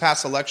up this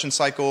past election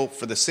cycle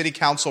for the city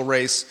council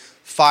race,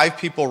 5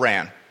 people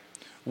ran.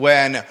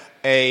 When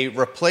a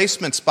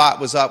replacement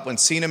spot was up, when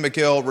Sina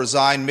McGill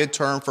resigned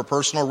midterm for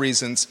personal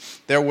reasons,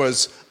 there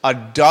was a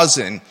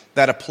dozen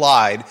that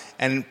applied.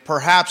 And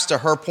perhaps to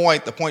her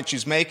point, the point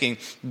she's making,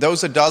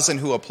 those a dozen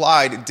who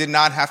applied did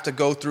not have to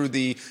go through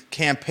the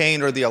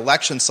campaign or the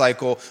election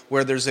cycle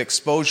where there's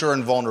exposure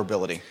and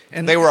vulnerability.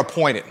 And they were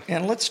appointed.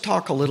 And let's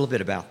talk a little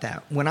bit about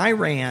that. When I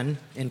ran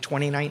in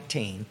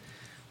 2019,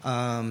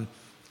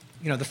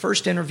 the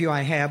first interview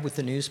I had with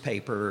the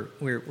newspaper,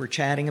 we're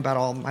chatting about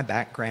all my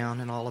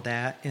background and all of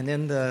that, and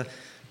then the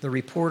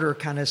reporter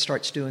kind of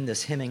starts doing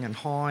this hemming and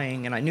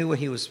hawing, and I knew what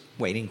he was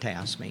waiting to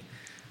ask me.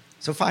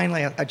 So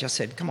finally, I just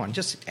said, come on,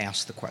 just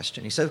ask the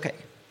question. He said, okay,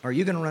 are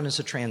you going to run as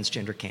a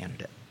transgender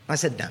candidate? I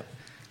said, no.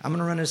 I'm going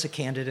to run as a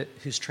candidate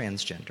who's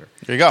transgender.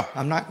 There you go.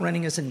 I'm not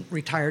running as a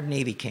retired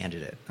Navy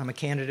candidate. I'm a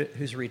candidate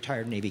who's a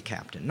retired Navy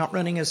captain. Not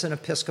running as an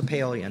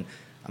Episcopalian.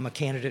 I'm a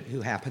candidate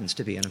who happens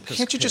to be an Episcopalian.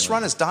 Can't you just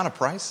run as Donna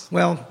Price?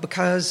 Well,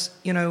 because,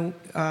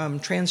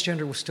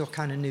 transgender was still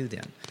kind of new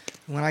then.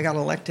 When I got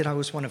elected, I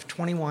was one of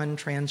 21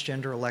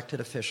 transgender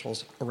elected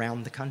officials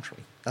around the country.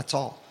 That's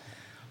all.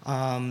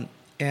 And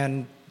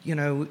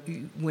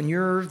when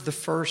you're the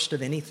first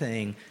of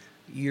anything,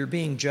 you're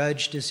being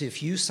judged as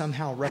if you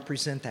somehow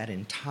represent that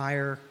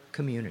entire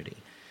community.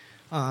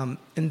 And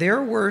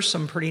there were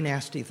some pretty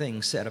nasty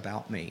things said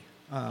about me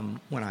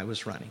when I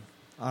was running.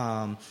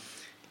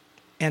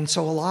 And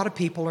so a lot of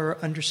people are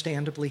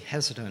understandably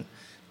hesitant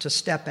to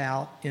step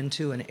out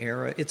into an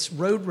era. It's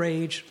road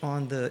rage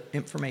on the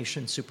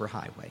information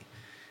superhighway.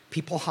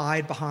 People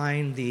hide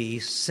behind the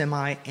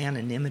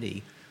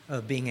semi-anonymity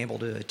of being able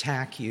to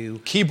attack you.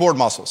 Keyboard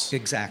muscles.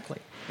 Exactly.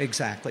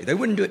 Exactly. They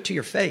wouldn't do it to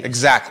your face.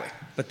 Exactly.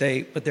 But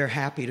they're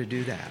happy to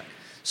do that.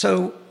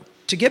 So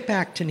to get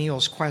back to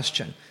Neil's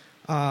question,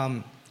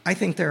 I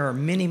think there are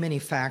many, many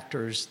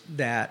factors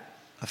that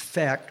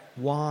affect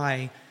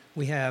why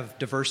we have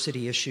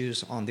diversity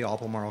issues on the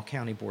Albemarle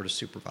County Board of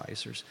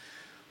Supervisors.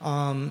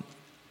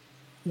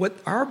 What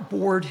our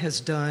board has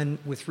done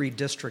with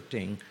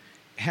redistricting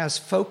has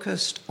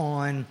focused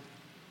on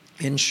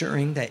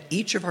ensuring that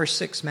each of our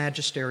 6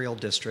 magisterial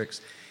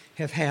districts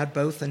have had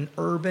both an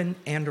urban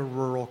and a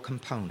rural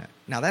component.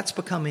 Now that's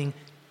becoming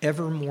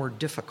ever more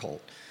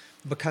difficult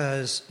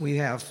because we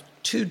have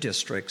 2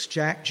 districts,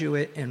 Jack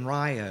Jewett and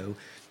Rio,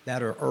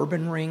 that are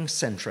urban ring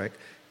centric.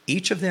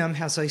 Each of them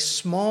has a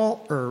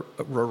small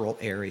rural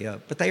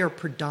area, but they are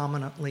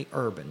predominantly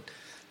urban.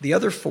 The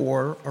other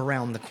 4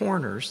 around the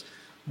corners,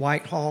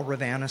 Whitehall,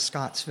 Ravenna,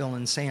 Scottsville,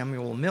 and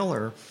Samuel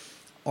Miller,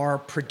 are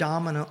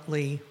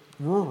predominantly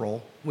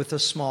rural with a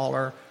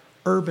smaller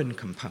urban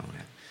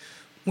component.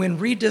 When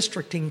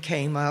redistricting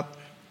came up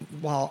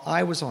while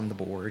I was on the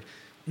board,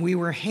 we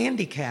were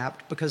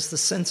handicapped because the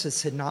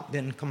census had not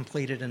been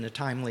completed in a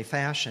timely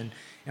fashion.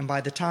 And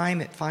by the time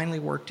it finally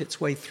worked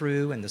its way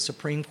through and the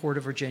Supreme Court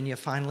of Virginia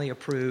finally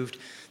approved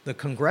the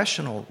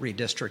congressional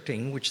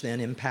redistricting, which then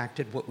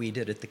impacted what we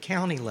did at the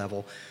county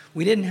level,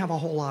 we didn't have a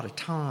whole lot of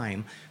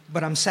time,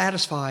 but I'm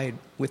satisfied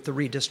with the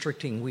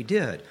redistricting we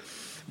did.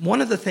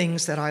 One of the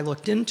things that I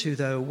looked into,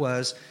 though,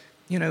 was,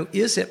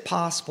 is it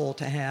possible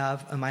to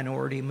have a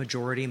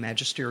minority-majority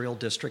magisterial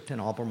district in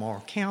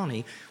Albemarle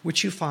County,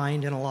 which you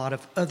find in a lot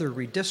of other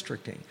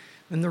redistricting?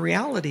 And the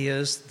reality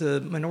is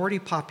the minority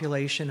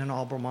population in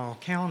Albemarle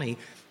County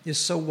is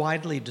so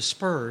widely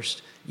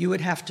dispersed, you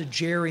would have to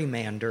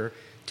gerrymander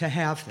to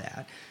have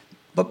that.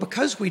 But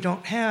because we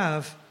don't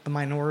have a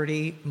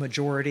minority,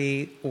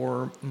 majority,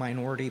 or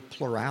minority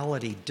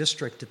plurality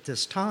district at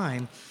this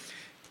time,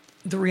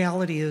 the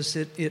reality is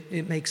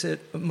it makes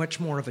it much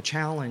more of a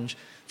challenge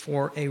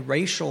for a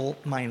racial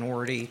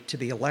minority to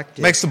be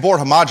elected. Makes the board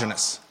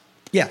homogenous.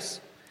 Yes,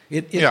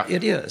 it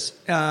is.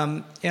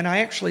 And I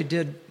actually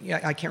did,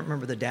 I can't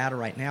remember the data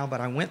right now,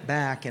 but I went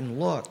back and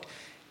looked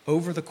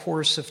over the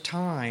course of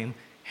time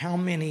how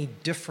many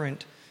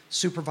different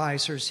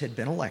supervisors had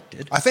been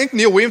elected. I think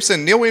Neil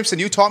Williamson,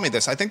 you taught me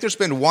this. I think there's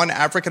been one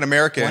African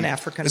American. One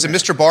African American.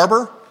 Is it Mr.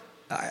 Barber?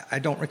 I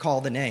don't recall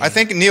the name. I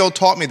think Neil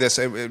taught me this.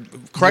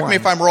 Correct me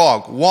if I'm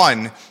wrong.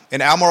 One in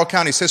Albemarle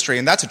County's history,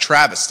 and that's a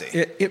travesty.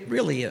 It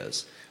really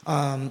is.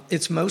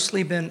 It's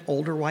mostly been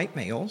older white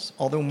males,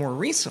 although more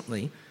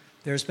recently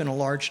there's been a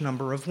large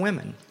number of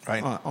women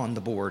on the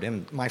board.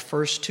 In my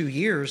first 2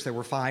 years, there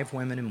were 5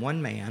 women and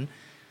 1 man.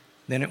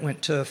 Then it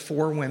went to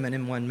 4 women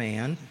and 1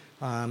 man.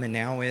 And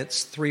now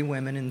it's 3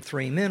 women and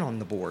 3 men on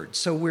the board.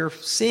 So we're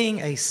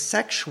seeing a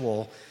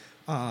sexual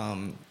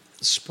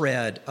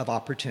spread of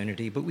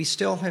opportunity, but we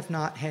still have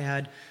not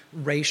had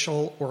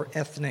racial or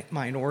ethnic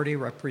minority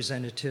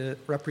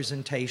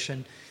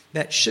representation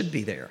that should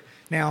be there.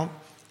 Now,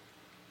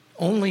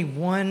 only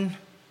 1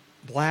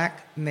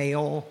 black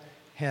male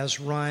has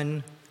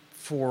run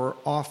for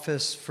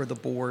office for the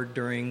board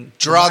during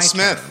Gerard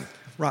Smith. Term.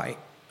 Right.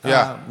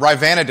 Yeah,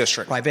 Ravenna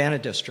District.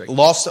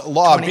 Lost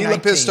law. Bela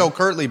Pisto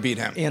Kirtley beat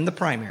him in the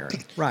primary.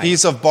 Right.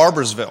 He's of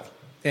Barbersville.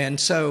 And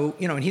so,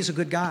 and he's a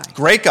good guy.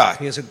 Great guy.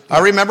 I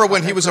remember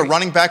when he was a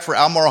running back for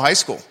Albemarle High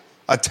School,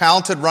 a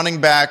talented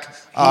running back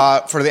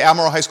for the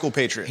Albemarle High School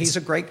Patriots. He's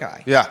a great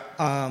guy. Yeah.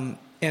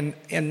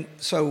 And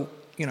so,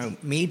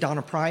 me,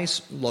 Donna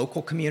Price,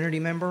 local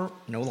community member,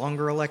 no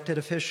longer elected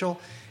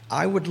official,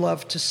 I would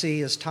love to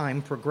see as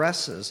time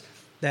progresses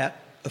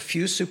that a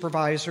few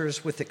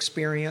supervisors with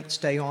experience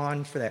stay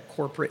on for that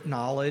corporate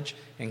knowledge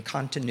and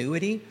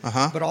continuity,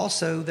 but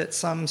also that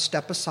some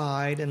step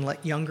aside and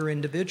let younger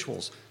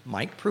individuals.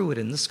 Mike Pruitt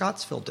in the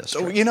Scottsville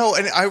district. So,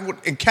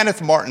 and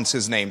Kenneth Martin's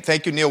his name.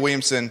 Thank you, Neil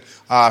Williamson,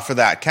 for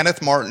that.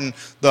 Kenneth Martin,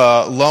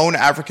 the lone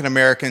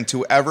African-American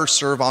to ever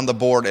serve on the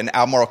board in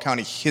Albemarle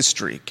County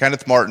history.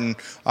 Kenneth Martin,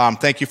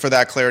 thank you for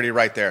that clarity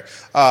right there.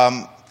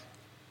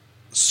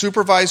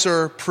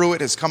 Supervisor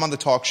Pruitt has come on the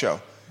talk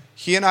show.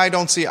 He and I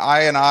don't see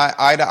eye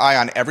to eye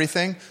on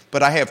everything,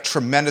 but I have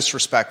tremendous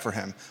respect for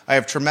him. I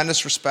have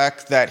tremendous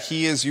respect that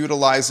he is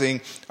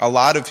utilizing a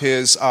lot of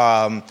his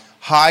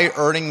high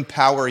earning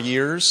power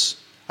years.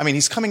 I mean,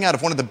 he's coming out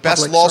of one of the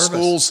best law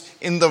schools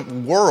in the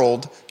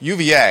world,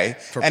 UVA,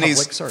 and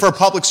he's for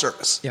public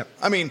service. Yep.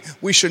 I mean,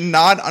 we should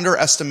not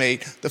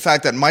underestimate the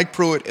fact that Mike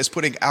Pruitt is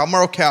putting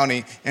Albemarle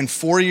County in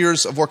 4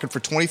 years of working for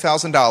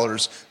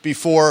 $20,000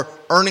 before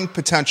earning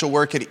potential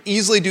where it could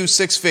easily do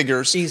 6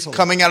 figures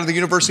coming out of the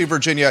University of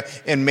Virginia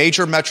in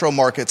major metro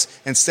markets.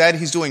 Instead,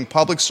 he's doing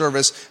public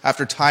service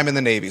after time in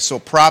the Navy. So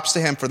props to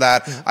him for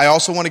that. Yeah. I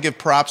also want to give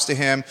props to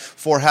him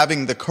for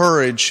having the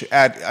courage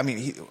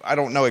I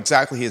don't know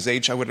exactly his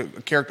age. I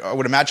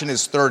would imagine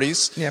his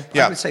 30s. Yeah,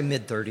 I would say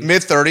mid-30s.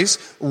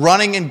 Mid-30s,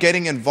 running and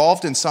getting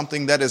involved in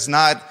something that is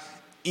not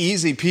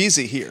easy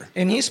peasy here.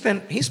 And he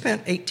spent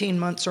 18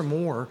 months or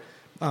more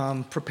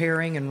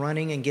preparing and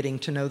running and getting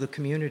to know the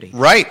community.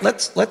 Right.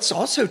 Let's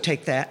also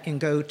take that and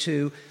go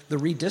to the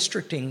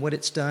redistricting, what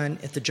it's done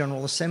at the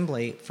General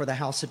Assembly for the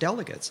House of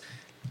Delegates.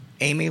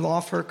 Amy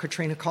Laufer,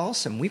 Katrina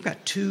Carlson. We've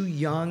got two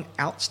young,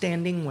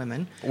 outstanding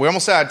women. We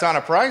almost had Donna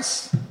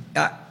Price.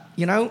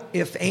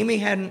 If Amy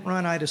hadn't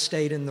run, I'd have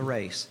stayed in the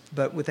race.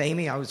 But with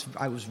Amy, I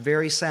was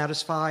very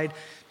satisfied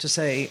to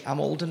say I'm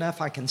old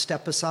enough I can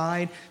step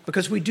aside,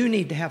 because we do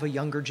need to have a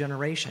younger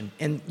generation.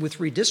 And with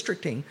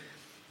redistricting,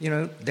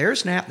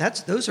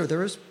 those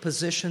are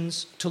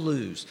positions to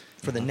lose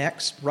for the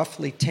next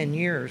roughly 10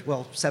 years,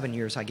 7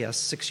 years, I guess,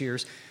 6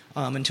 years,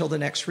 until the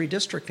next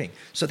redistricting.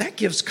 So that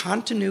gives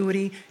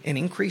continuity and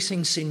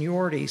increasing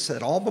seniority so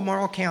that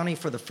Albemarle County,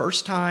 for the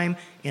first time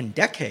in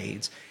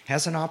decades,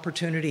 has an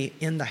opportunity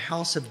in the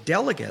House of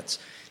Delegates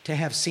to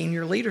have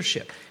senior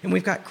leadership. And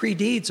we've got Cree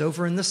Deeds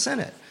over in the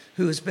Senate,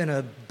 who has been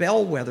a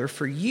bellwether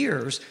for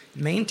years,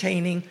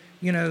 maintaining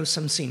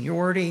some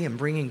seniority and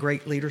bringing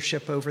great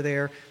leadership over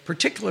there,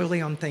 particularly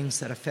on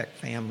things that affect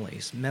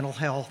families, mental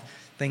health,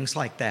 things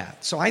like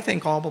that. So I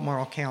think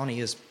Albemarle County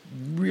is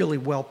really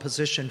well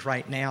positioned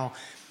right now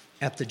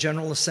at the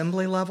General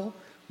Assembly level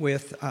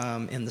with,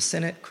 in the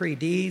Senate, Cree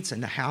Deeds,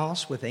 and the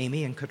House with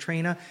Amy and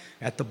Katrina,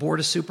 at the Board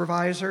of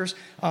Supervisors.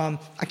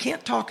 I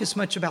can't talk as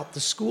much about the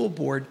school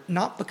board,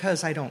 not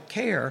because I don't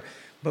care,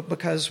 but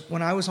because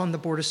when I was on the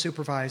Board of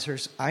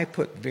Supervisors, I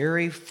put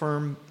very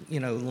firm,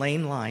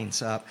 lane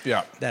lines up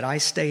that I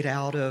stayed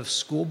out of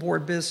school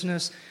board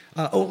business.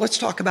 Let's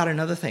talk about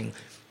another thing.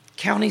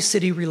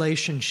 County-city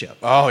relationship.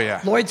 Oh,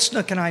 yeah. Lloyd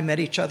Snook and I met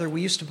each other.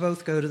 We used to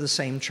both go to the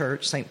same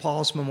church, St.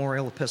 Paul's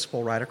Memorial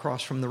Episcopal, right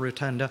across from the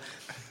Rotunda.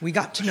 We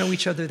got to know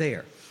each other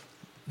there.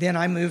 Then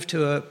I moved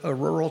to a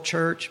rural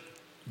church.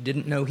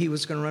 Didn't know he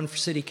was going to run for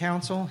city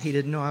council. He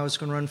didn't know I was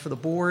going to run for the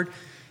board.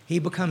 He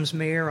becomes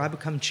mayor, I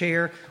become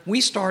chair.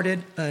 We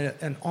started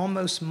an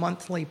almost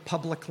monthly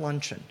public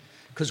luncheon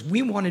because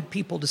we wanted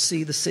people to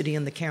see the city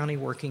and the county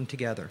working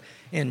together.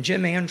 And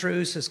Jim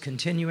Andrews is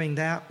continuing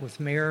that with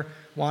Mayor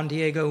Juan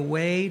Diego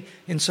Wade.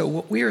 And so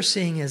what we are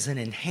seeing is an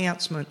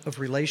enhancement of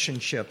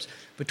relationships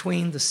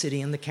between the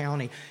city and the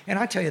county. And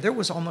I tell you, there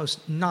was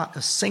almost not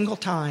a single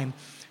time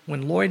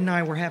when Lloyd and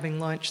I were having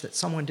lunch that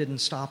someone didn't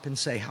stop and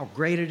say how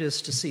great it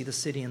is to see the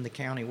city and the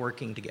county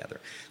working together.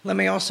 Let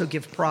me also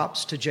give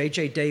props to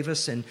J.J.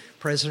 Davis and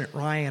President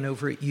Ryan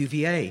over at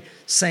UVA.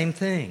 Same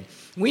thing.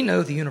 We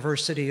know the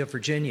University of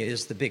Virginia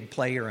is the big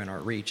player in our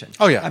region.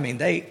 Oh, yeah. I mean,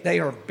 they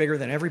are bigger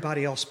than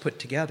everybody else put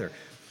together.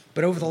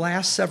 But over the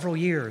last several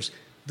years,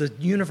 the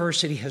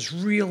university has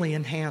really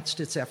enhanced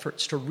its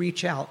efforts to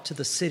reach out to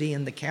the city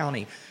and the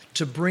county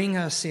to bring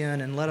us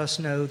in and let us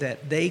know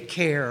that they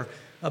care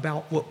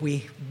about what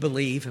we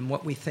believe and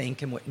what we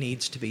think and what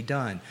needs to be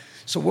done.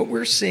 So what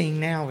we're seeing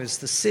now is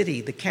the city,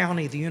 the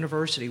county, the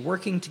university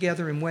working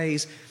together in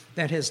ways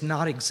that has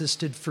not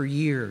existed for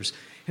years.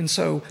 And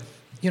so,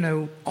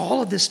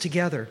 all of this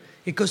together,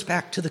 it goes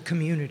back to the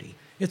community.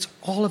 It's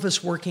all of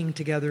us working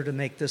together to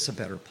make this a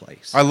better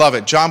place. I love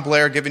it. John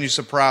Blair giving you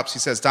some props. He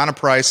says Donna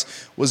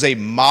Price was a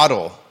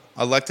model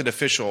elected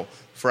official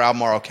for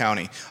Albemarle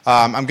County.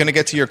 I'm going to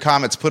get to your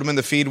comments. Put them in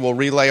the feed. We'll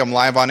relay them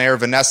live on air.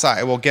 Vanessa,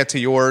 I will get to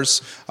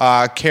yours.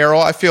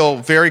 Carol, I feel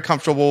very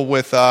comfortable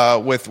with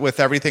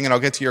everything, and I'll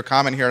get to your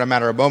comment here in a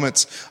matter of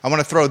moments. I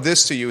want to throw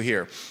this to you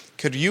here.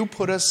 Could you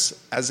put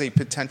us as a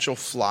potential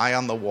fly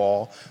on the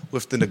wall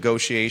with the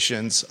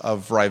negotiations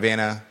of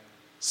Rivanna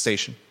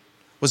Station?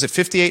 Was it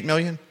 $58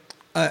 million?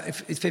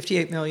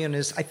 58 million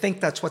is, I think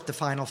that's what the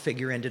final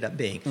figure ended up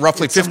being.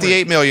 Roughly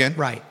 $58 million.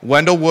 Right.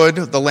 Wendell Wood,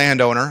 the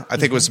landowner, I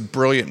think it was a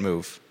brilliant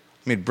move.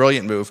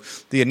 Brilliant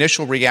move. The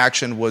initial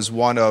reaction was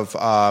one of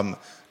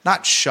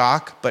not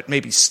shock, but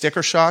maybe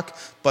sticker shock.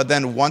 But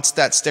then once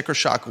that sticker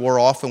shock wore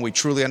off and we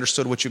truly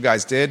understood what you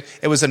guys did,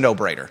 it was a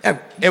no-brainer.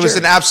 It was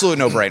an absolute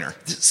no-brainer.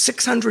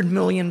 $600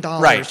 million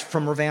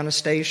from Rivanna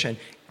Station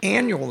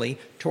annually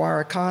to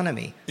our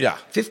economy. Yeah.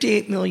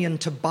 $58 million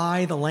to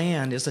buy the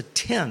land is a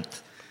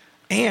tenth.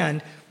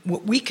 And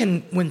what we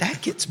can, when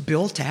that gets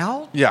built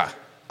out,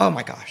 oh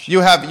my gosh, you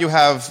have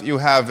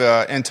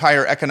an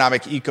entire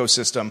economic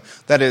ecosystem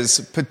that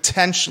is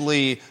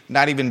potentially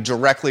not even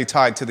directly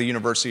tied to the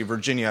University of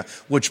Virginia,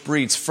 which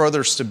breeds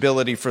further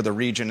stability for the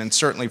region and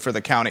certainly for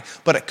the county.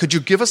 But could you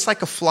give us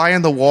like a fly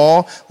in the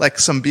wall, like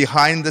some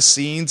behind the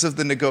scenes of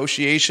the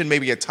negotiation,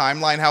 maybe a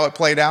timeline how it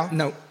played out?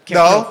 No.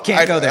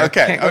 Can't go there.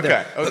 Okay.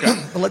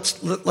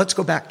 Let's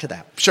go back to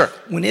that. Sure.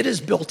 When it is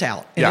built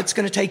out, and it's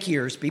going to take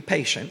years, be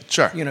patient.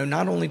 Sure.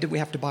 Not only did we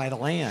have to buy the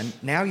land,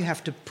 now you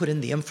have to put in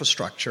the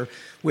infrastructure,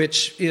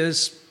 which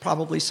is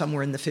probably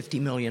somewhere in the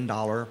 $50 million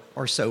or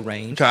so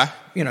range. Okay.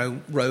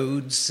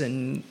 Roads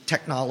and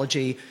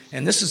technology,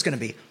 and this is going to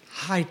be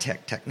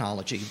high-tech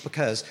technology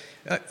because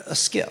a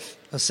SCIF,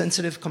 a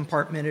sensitive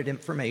compartmented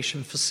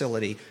information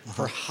facility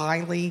for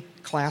highly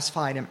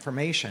classified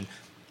information,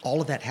 all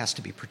of that has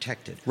to be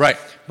protected. Right.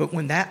 But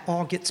when that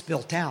all gets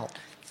built out,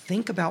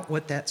 think about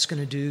what that's going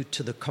to do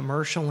to the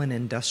commercial and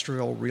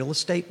industrial real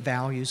estate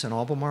values in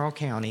Albemarle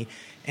County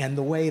and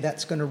the way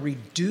that's going to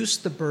reduce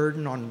the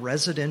burden on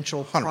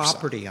residential 100%.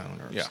 property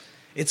owners. Yeah.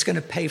 It's going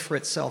to pay for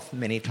itself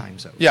many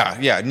times over.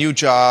 Yeah. New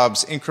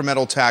jobs,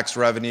 incremental tax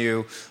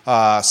revenue,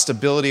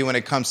 stability when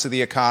it comes to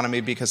the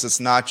economy, because it's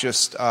not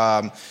just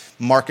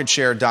market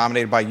share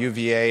dominated by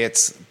UVA.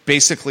 It's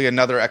basically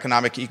another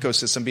economic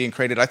ecosystem being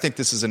created. I think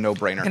this is a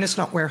no-brainer. And it's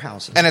not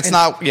warehouses. And it's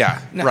not,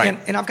 right.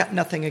 And I've got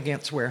nothing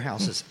against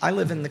warehouses. I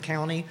live in the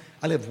county.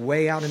 I live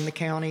way out in the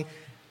county.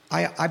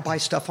 I buy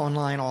stuff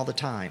online all the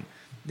time.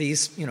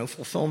 These,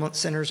 fulfillment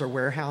centers or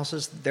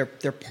warehouses, they're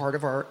part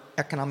of our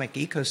economic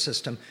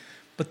ecosystem.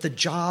 But the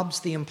jobs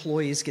the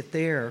employees get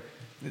there,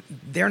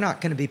 they're not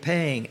going to be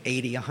paying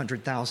 $80,000,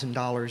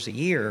 $100,000 a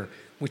year,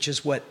 which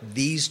is what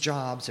these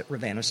jobs at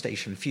Ravenna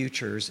Station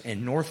Futures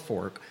and North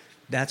Fork,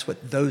 that's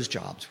what those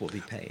jobs will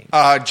be paying.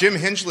 Jim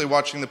Hingley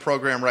watching the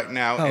program right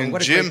now. And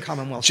what a great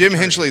Commonwealth Jim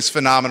attorney. Hingley is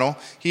phenomenal.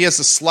 He has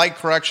a slight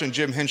correction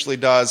Jim Hingley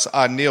does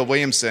on Neil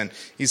Williamson.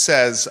 He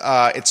says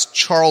it's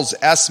Charles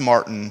S.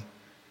 Martin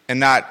and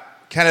not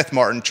Kenneth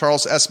Martin.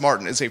 Charles S.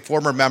 Martin is a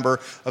former member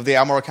of the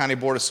Albemarle County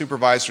Board of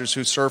Supervisors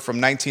who served from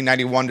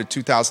 1991 to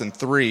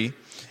 2003,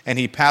 and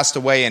he passed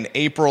away in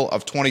April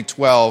of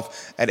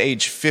 2012 at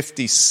age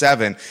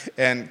 57.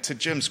 And to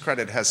Jim's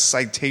credit, has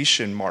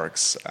citation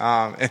marks.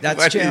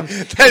 That's Jim.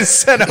 That's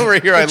said over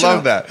here. I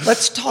love that.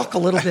 Let's talk a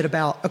little bit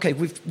about,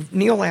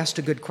 Neil asked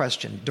a good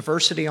question,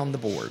 diversity on the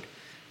board,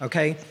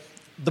 okay?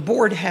 The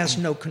board has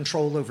no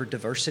control over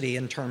diversity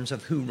in terms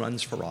of who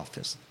runs for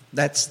office.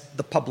 That's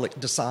the public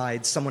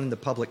decides, someone in the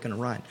public going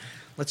to run.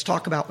 Let's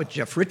talk about what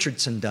Jeff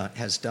Richardson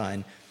has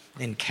done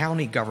in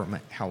county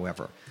government,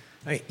 however.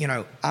 I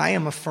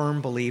am a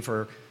firm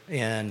believer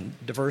in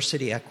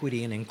diversity,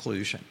 equity, and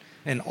inclusion.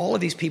 And all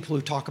of these people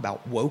who talk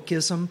about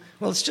wokeism,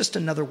 well, it's just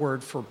another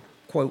word for,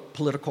 quote,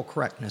 political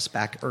correctness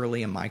back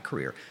early in my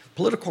career.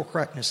 Political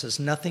correctness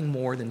is nothing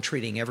more than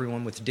treating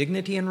everyone with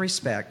dignity and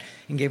respect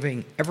and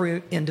giving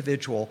every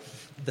individual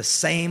the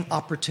same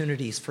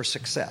opportunities for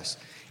success.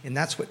 And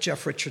that's what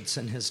Jeff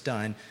Richardson has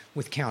done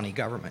with county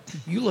government.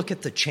 You look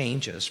at the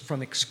changes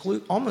from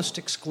almost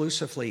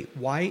exclusively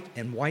white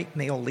and white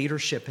male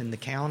leadership in the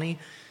county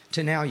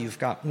to now you've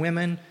got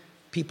women,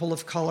 people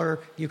of color,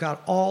 you've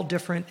got all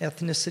different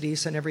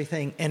ethnicities and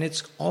everything, and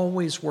it's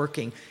always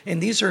working.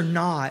 And these are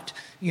not,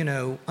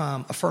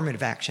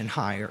 affirmative action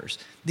hires.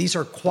 These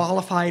are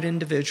qualified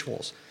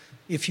individuals.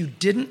 If you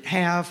didn't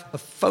have a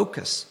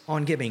focus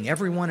on giving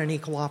everyone an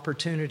equal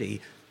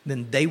opportunity,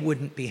 then they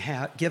wouldn't be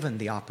given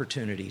the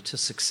opportunity to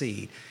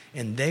succeed.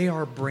 And they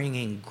are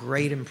bringing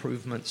great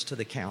improvements to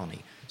the county.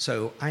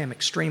 So I am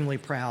extremely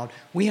proud.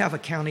 We have a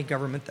county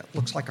government that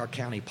looks like our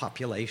county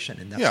population,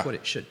 and that's what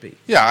it should be.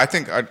 Yeah, I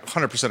think I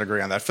 100%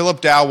 agree on that. Philip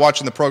Dow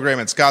watching the program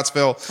in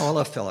Scottsville. Oh, I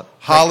love Philip.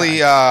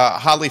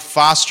 Holly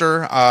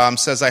Foster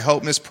says, I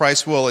hope Ms.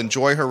 Price will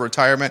enjoy her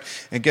retirement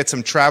and get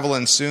some travel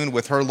in soon.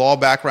 With her law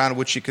background,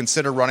 would she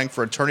consider running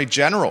for Attorney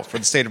General for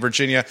the state of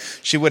Virginia?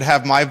 She would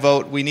have my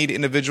vote. We need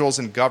individuals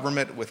in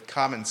government with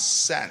common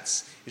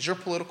sense. Is your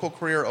political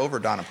career over,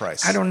 Donna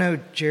Price? I don't know,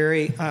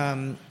 Jerry.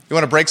 You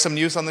want to break some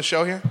news on the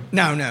show here?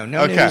 No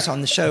news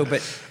on the show.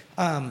 But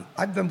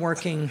I've been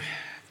working,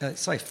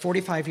 it's like a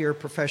 45-year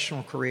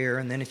professional career,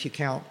 and then if you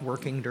count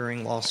working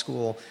during law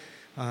school,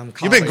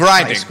 college, you've been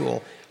grinding. High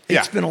school,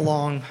 it's been a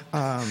long.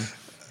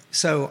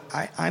 So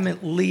I'm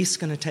at least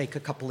going to take a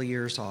couple of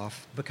years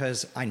off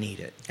because I need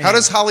it. And how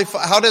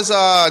does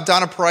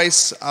Donna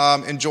Price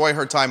enjoy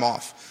her time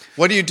off?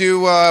 What do you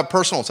do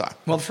personal time?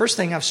 Well, the first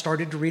thing, I've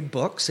started to read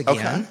books again.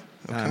 Okay.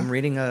 I'm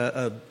reading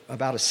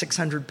about a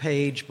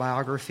 600-page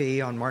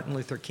biography on Martin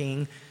Luther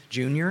King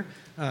Jr.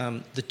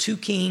 The two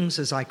Kings,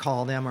 as I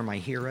call them, are my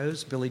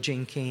heroes, Billie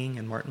Jean King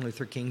and Martin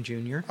Luther King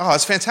Jr. Oh,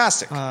 that's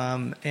fantastic.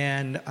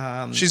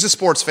 She's a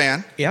sports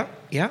fan. Yeah.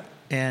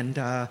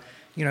 And,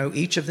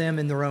 each of them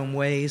in their own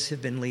ways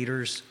have been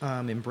leaders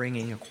in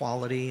bringing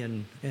equality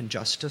and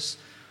justice.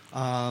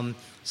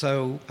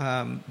 So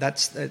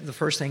that's the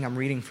first thing I'm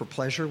reading for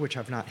pleasure, which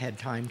I've not had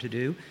time to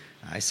do.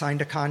 I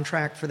signed a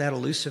contract for that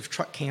elusive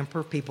truck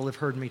camper people have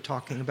heard me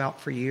talking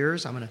about for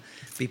years. I'm going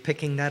to be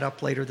picking that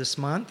up later this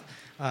month.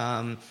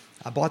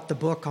 I bought the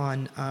book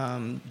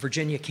on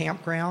Virginia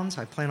campgrounds.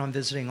 I plan on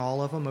visiting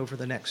all of them over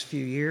the next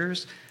few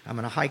years. I'm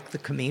going to hike the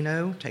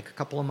Camino, take a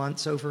couple of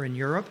months over in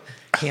Europe.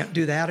 Can't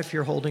do that if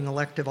you're holding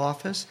elective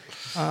office.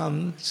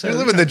 You're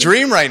living the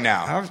dream right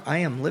now. I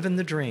am living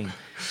the dream.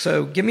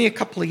 So give me a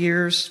couple of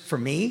years for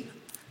me.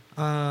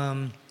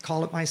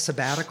 Call it my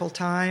sabbatical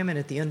time, and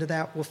at the end of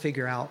that, we'll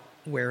figure out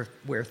where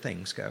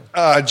things go.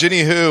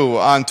 Ginny Who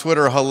on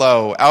Twitter,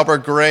 hello. Albert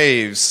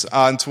Graves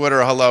on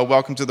Twitter, hello.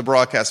 Welcome to the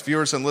broadcast.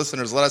 Viewers and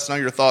listeners, let us know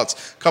your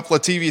thoughts. A couple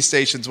of TV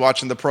stations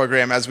watching the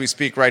program as we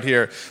speak right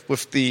here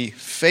with the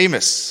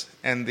famous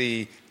and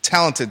the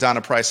talented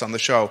Donna Price on the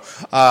show.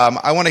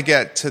 I want to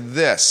get to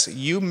this.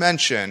 You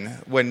mentioned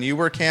when you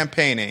were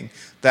campaigning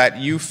that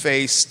you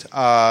faced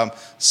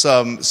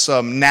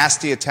some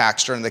nasty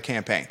attacks during the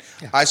campaign.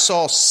 Yeah. I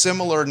saw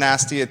similar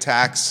nasty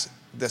attacks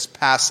this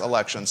past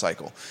election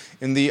cycle.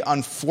 In the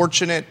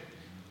unfortunate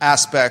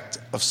aspect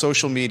of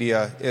social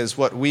media is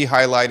what we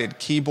highlighted,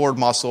 keyboard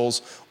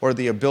muscles, or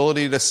the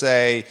ability to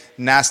say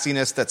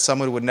nastiness that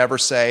someone would never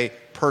say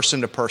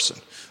person to person.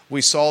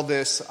 We saw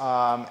this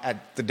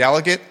at the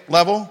delegate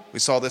level. We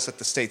saw this at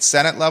the state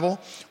senate level.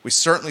 We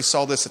certainly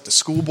saw this at the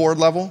school board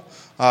level.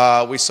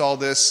 We saw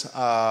this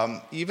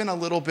even a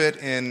little bit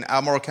in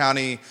Albemarle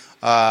County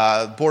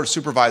Board of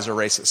Supervisor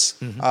races,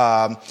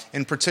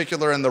 in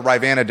particular in the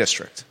Rivanna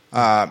district.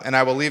 And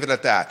I will leave it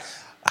at that.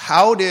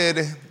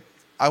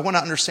 I want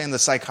to understand the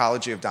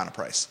psychology of Donna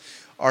Price.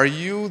 Are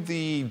you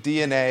the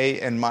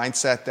DNA and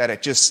mindset that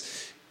it just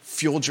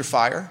fueled your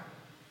fire?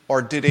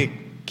 Or did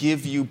it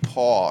give you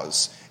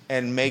pause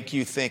and make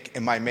you think,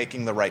 am I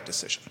making the right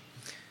decision?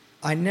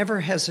 I never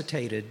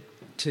hesitated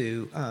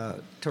to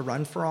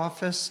run for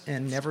office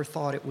and never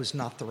thought it was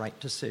not the right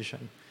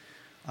decision.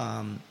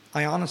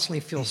 I honestly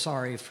feel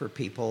sorry for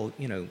people,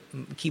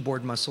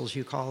 keyboard muscles,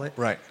 you call it.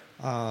 Right.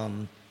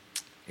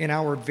 In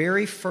our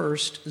very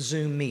first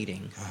Zoom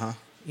meeting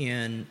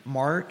in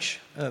March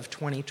of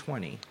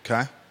 2020,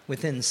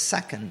 within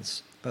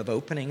seconds of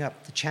opening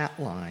up the chat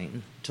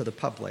line to the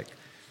public,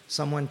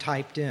 someone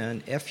typed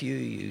in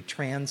FUU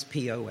trans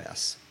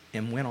POS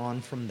and went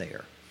on from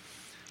there.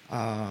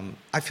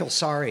 I feel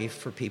sorry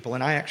for people,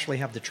 and I actually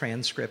have the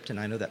transcript, and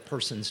I know that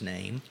person's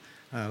name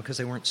because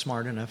they weren't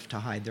smart enough to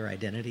hide their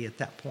identity at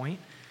that point.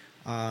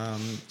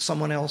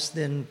 Someone else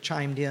then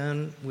chimed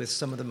in with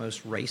some of the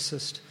most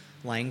racist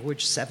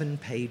language, 7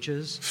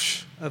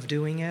 pages of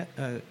doing it.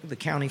 The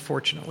county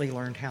fortunately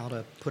learned how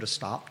to put a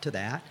stop to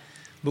that,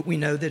 but we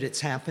know that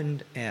it's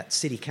happened at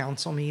city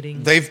council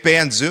meetings. They've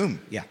banned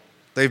Zoom. Yeah.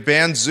 They've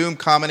banned Zoom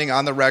commenting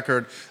on the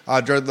record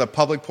during the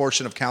public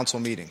portion of council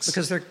meetings.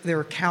 Because there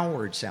are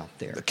cowards out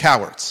there. The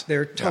cowards.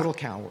 They're total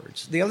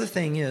cowards. The other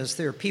thing is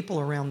there are people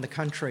around the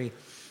country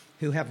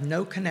who have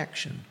no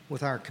connection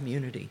with our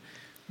community.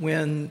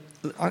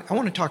 I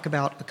want to talk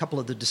about a couple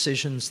of the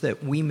decisions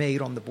that we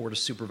made on the Board of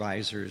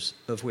Supervisors,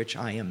 of which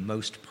I am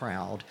most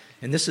proud.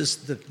 And this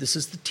is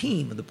the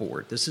team of the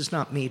board. This is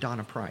not me,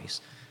 Donna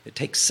Price. It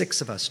takes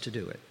 6 of us to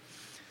do it.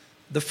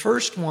 The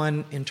first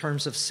one, in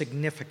terms of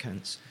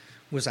significance,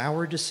 was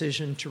our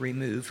decision to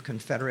remove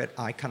Confederate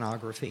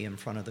iconography in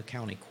front of the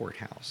county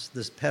courthouse.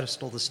 This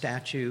pedestal, the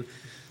statue,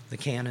 the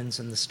cannons,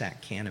 and the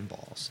stacked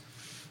cannonballs.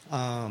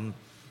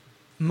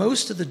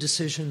 Most of the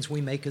decisions we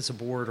make as a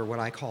board are what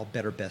I call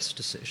better best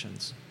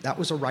decisions. That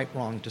was a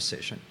right-wrong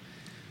decision.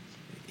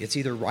 It's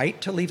either right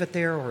to leave it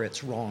there or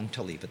it's wrong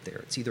to leave it there.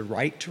 It's either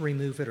right to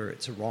remove it or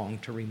it's wrong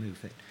to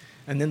remove it.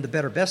 And then the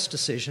better best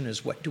decision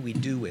is what do we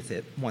do with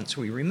it once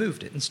we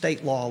removed it? And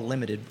state law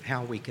limited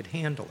how we could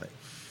handle it.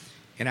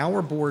 And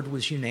our board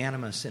was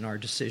unanimous in our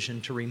decision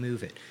to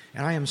remove it.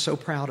 And I am so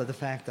proud of the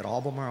fact that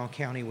Albemarle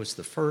County was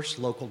the first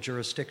local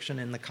jurisdiction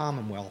in the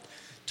Commonwealth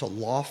to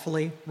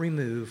lawfully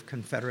remove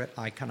Confederate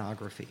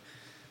iconography.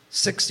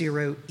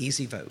 6-0,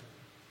 easy vote.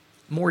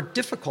 More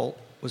difficult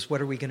was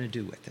what are we going to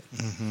do with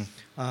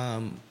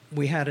it?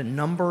 We had a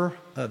number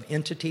of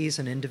entities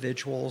and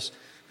individuals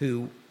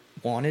who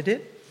wanted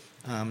it.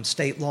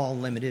 State law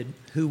limited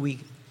who we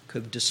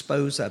could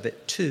dispose of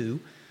it to.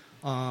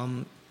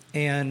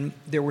 And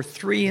there were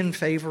 3 in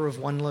favor of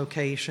one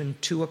location,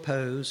 2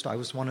 opposed. I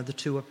was one of the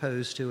 2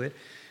 opposed to it,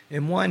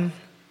 and 1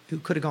 who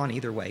could have gone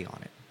either way on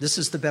it. This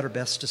is the better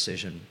best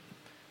decision.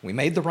 We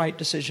made the right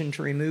decision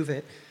to remove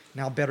it.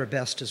 Now better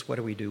best is what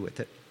do we do with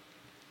it?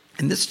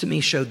 And this to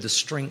me showed the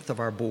strength of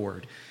our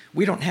board.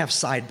 We don't have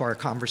sidebar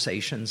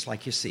conversations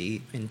like you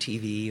see in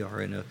TV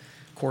or in a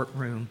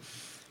courtroom.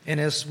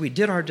 And as we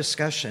did our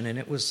discussion, and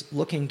it was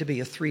looking to be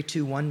a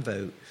 3-2-1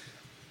 vote,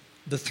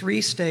 the 3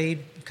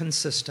 stayed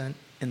consistent,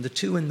 and the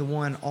 2 and the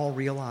 1 all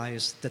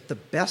realized that the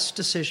best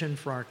decision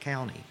for our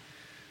county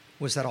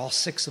was that all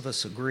 6 of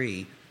us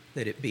agree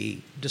that it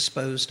be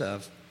disposed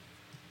of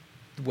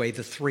the way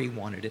the 3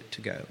 wanted it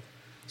to go.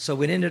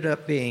 So it ended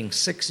up being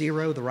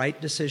 6-0, the right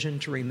decision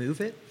to remove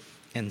it,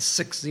 and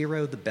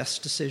 6-0, the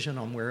best decision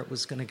on where it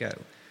was going to go.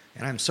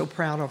 And I'm so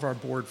proud of our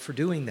board for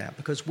doing that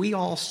because we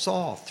all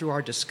saw through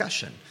our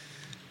discussion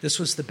this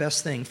was the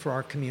best thing for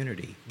our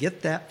community.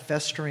 Get that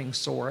festering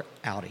sore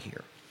out of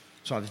here.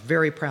 So I was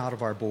very proud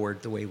of our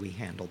board the way we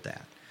handled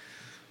that.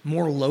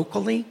 More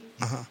locally,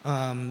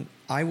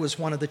 I was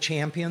one of the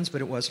champions,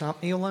 but it was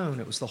not me alone.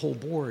 It was the whole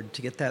board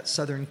to get that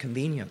Southern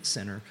Convenience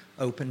Center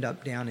opened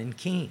up down in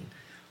Keene.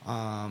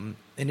 And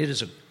it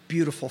is a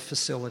beautiful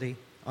facility.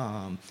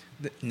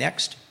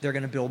 Next, they're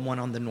going to build one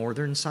on the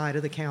northern side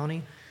of the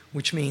county,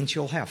 which means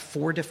you'll have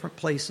 4 different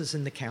places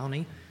in the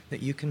county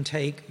that you can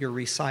take your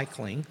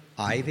recycling,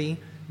 Ivy,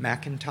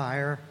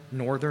 McIntyre,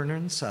 Northern,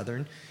 and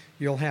Southern.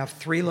 You'll have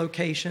 3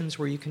 locations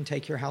where you can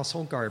take your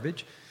household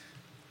garbage,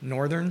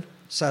 Northern,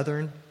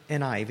 Southern,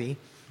 and Ivy,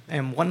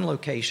 and 1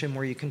 location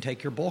where you can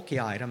take your bulky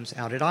items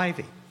out at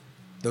Ivy.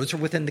 Those are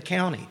within the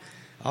county.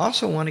 I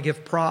also want to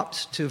give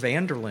props to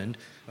Vanderland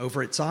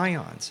over at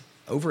Zion's.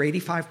 Over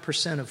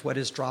 85% of what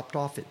is dropped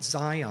off at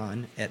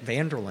Zion at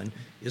Vanderland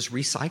is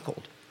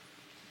recycled.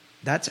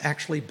 That's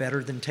actually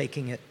better than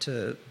taking it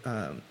to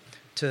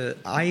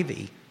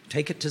Ivy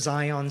take it to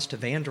Zion's, to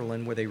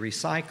Vanderlyn, where they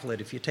recycle it.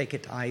 If you take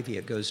it to Ivy,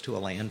 it goes to a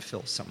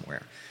landfill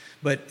somewhere.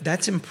 But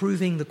that's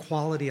improving the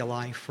quality of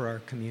life for our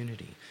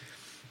community.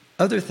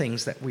 Other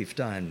things that we've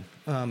done,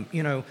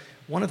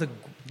 one of the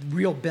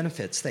real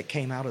benefits that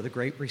came out of the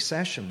Great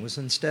Recession was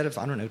instead of,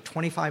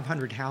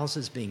 2,500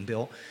 houses being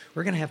built,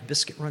 we're going to have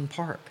Biscuit Run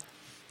Park.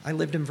 I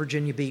lived in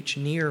Virginia Beach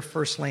near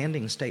First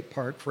Landing State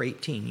Park for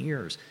 18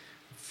 years.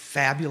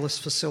 Fabulous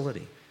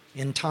facility.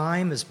 In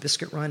time, as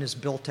Biscuit Run is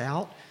built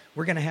out,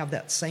 we're going to have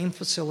that same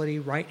facility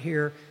right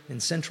here in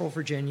Central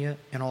Virginia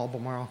and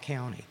Albemarle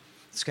County.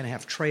 It's going to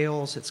have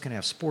trails. It's going to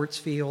have sports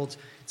fields.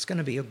 It's going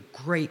to be a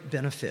great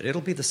benefit.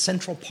 It'll be the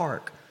Central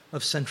Park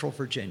of Central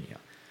Virginia.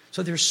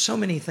 So there's so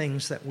many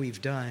things that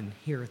we've done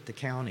here at the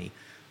county.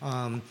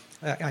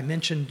 I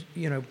mentioned,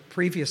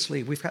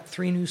 previously, we've got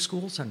 3 new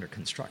schools under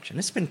construction.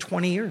 It's been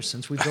 20 years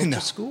since we built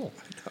a school,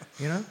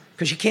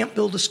 because you can't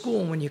build a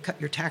school when you cut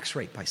your tax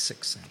rate by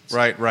 6 cents.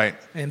 Right.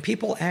 And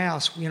people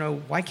ask,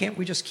 why can't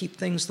we just keep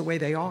things the way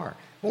they are?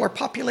 Well, our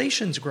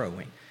population's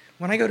growing.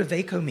 When I go to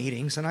VACO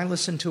meetings and I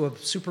listen to a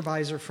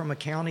supervisor from a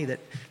county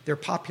that their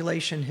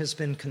population has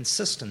been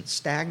consistent,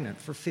 stagnant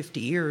for 50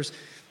 years,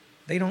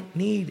 they don't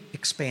need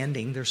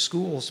expanding their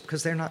schools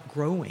because they're not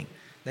growing.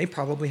 They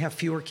probably have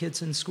fewer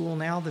kids in school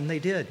now than they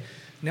did.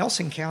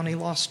 Nelson County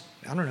lost,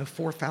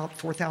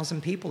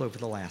 4,000 people over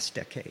the last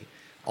decade.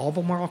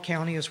 Albemarle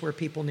County is where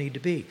people need to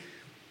be.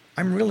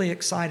 I'm really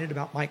excited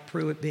about Mike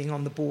Pruitt being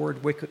on the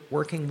board,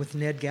 working with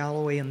Ned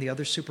Galloway and the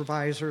other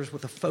supervisors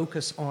with a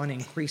focus on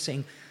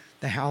increasing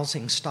the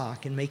housing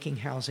stock and making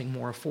housing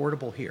more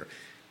affordable here.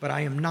 But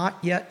I am not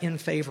yet in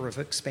favor of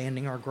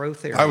expanding our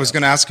growth area. I was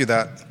going to ask you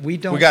that. We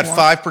got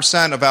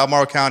 5% of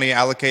Albemarle County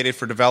allocated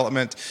for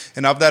development,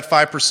 and of that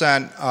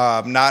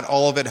 5%, not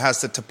all of it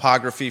has the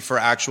topography for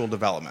actual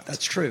development.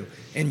 That's true.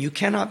 And you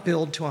cannot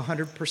build to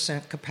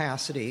 100%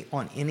 capacity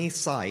on any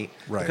site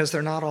because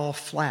they're not all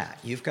flat.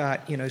 You've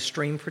got,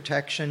 stream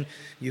protection,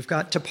 you've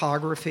got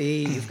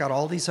topography, you've got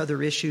all these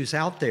other issues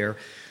out there.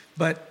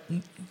 But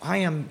I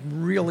am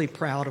really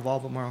proud of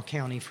Albemarle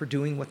County for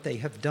doing what they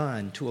have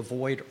done to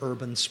avoid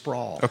urban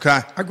sprawl. Okay.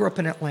 I grew up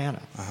in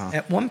Atlanta.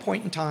 At one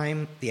point in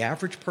time, the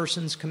average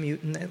person's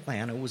commute in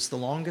Atlanta was the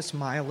longest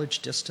mileage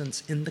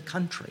distance in the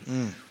country.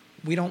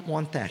 We don't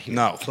want that here.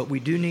 No. But we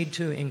do need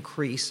to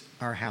increase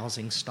our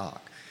housing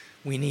stock.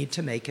 We need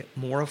to make it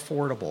more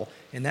affordable,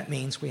 and that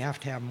means we have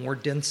to have more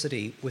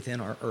density within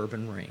our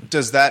urban ring.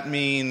 Does that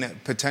mean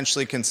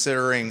potentially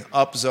considering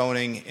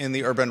upzoning in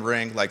the urban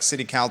ring, like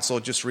City Council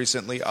just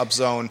recently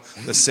upzoned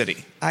the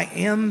city?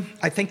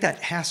 I think that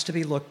has to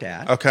be looked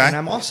at. Okay. And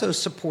I'm also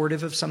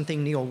supportive of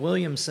something Neil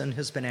Williamson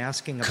has been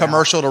asking about.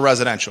 Commercial to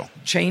residential.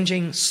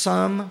 Changing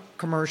some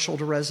commercial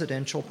to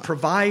residential,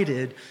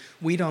 provided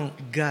we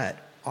don't gut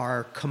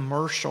our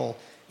commercial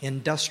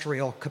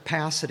industrial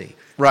capacity.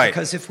 Right.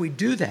 Because if we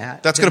do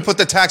that... That's going to put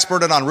the tax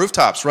burden on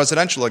rooftops,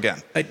 residential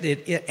again.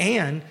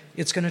 And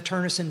it's going to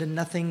turn us into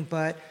nothing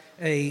but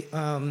a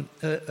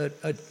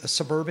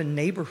suburban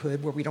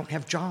neighborhood where we don't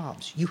have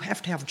jobs. You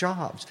have to have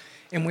jobs.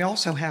 And we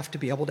also have to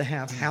be able to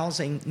have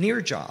housing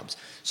near jobs.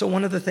 So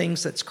one of the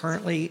things that's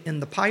currently in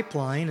the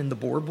pipeline, and the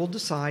board will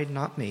decide,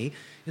 not me,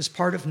 is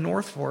part of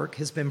North Fork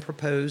has been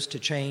proposed to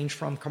change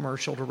from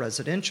commercial to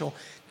residential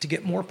to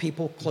get more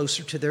people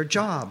closer to their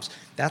jobs.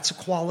 That's a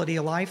quality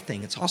of life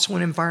thing. It's also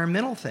an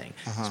environmental thing.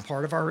 It's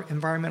part of our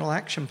environmental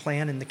action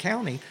plan in the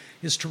county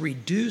is to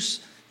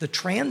reduce the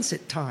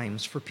transit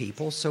times for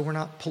people so we're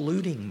not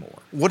polluting more.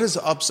 What does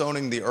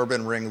upzoning the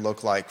urban ring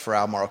look like for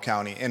Albemarle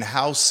County, and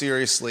how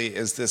seriously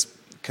is this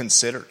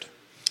considered?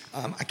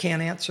 I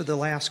can't answer the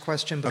last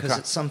question because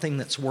it's something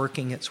that's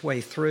working its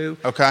way through.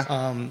 Okay.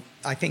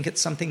 I think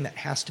it's something that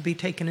has to be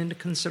taken into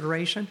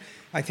consideration.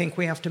 I think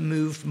we have to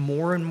move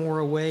more and more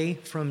away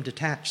from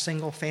detached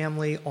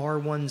single-family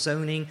R1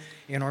 zoning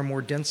in our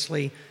more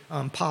densely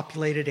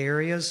populated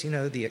areas.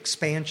 The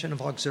expansion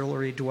of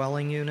auxiliary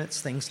dwelling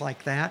units, things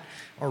like that,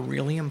 are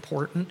really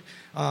important.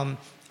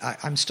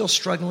 I'm still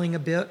struggling a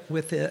bit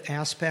with the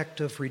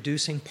aspect of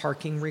reducing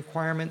parking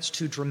requirements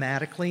too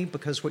dramatically,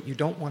 because what you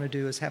don't want to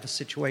do is have a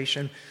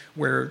situation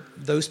where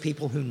those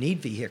people who need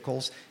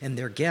vehicles and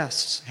their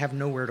guests have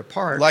nowhere to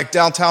park. Like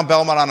downtown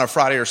Belmont on a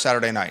Friday or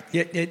Saturday night.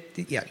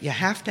 Yeah, you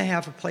have to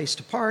have a place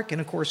to park.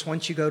 And of course,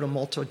 once you go to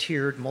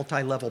multi-tiered,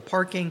 multi-level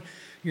parking,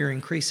 you're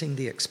increasing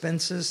the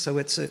expenses. So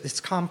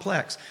it's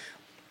complex.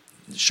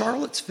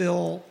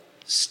 Charlottesville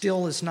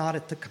still is not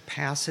at the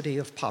capacity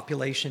of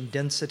population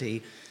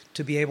density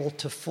to be able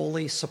to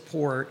fully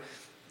support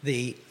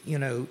the,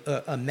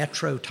 a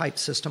metro type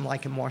system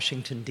like in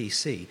Washington,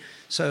 D.C.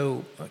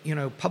 So,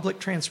 public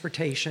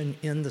transportation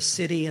in the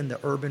city and the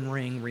urban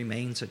ring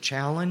remains a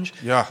challenge.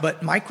 Yeah.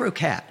 But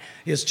microcat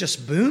is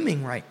just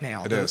booming right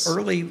now. It is.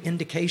 Early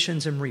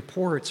indications and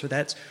reports are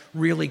that's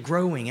really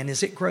growing. And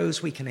as it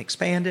grows, we can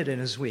expand it.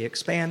 And as we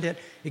expand it,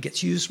 it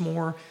gets used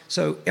more.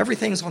 So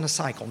everything's on a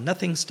cycle.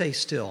 Nothing stays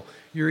still.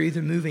 You're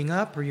either moving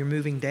up or you're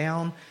moving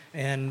down.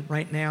 And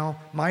right now,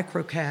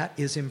 microcat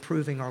is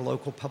improving our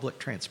local public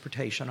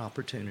transportation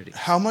opportunities.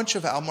 How much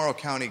of Albemarle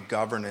County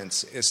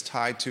governance is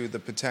tied to the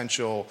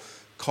potential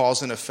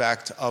cause and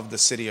effect of the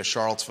city of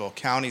Charlottesville.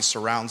 County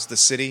surrounds the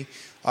city.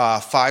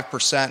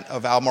 5%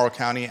 of Albemarle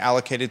County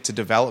allocated to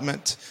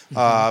development,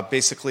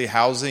 basically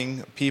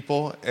housing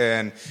people.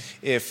 And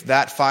if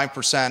that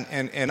 5%,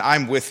 and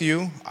I'm with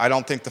you, I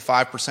don't think the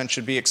 5%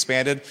 should be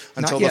expanded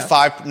until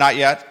not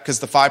yet, because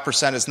the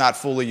 5% is not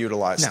fully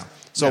utilized. No.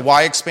 So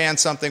why expand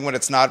something when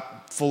it's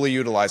not fully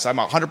utilized? I'm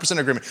 100% in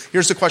agreement.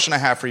 Here's the question I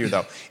have for you,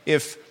 though.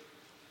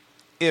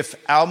 If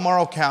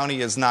Albemarle County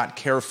is not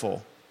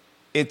careful,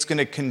 it's going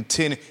to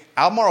continue.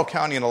 Albemarle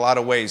County, in a lot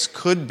of ways,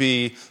 could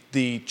be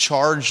the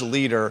charge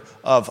leader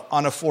of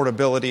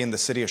unaffordability in the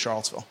city of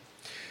Charlottesville.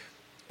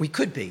 We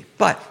could be.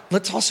 But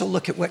let's also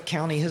look at what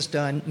county has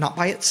done, not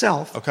by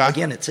itself. Okay.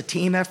 Again, it's a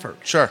team effort.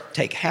 Sure.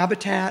 Take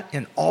Habitat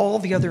and all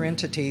the other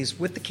entities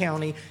with the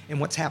county and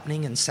what's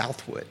happening in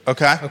Southwood.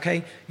 Okay.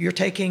 Okay. You're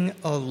taking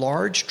a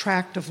large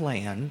tract of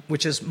land,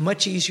 which is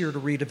much easier to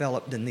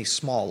redevelop than these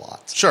small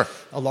lots. Sure.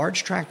 A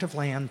large tract of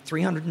land,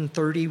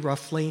 330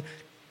 roughly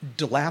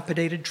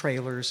dilapidated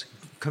trailers,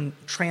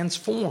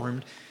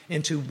 transformed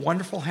into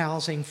wonderful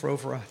housing for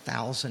over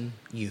 1,000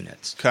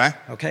 units. Okay.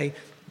 Okay.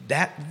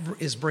 That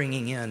is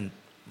bringing in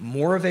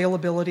more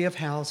availability of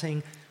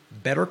housing,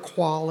 better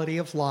quality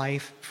of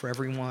life for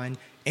everyone,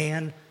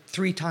 and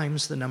 3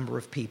 times the number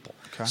of people.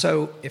 Okay.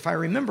 So if I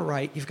remember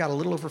right, you've got a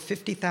little over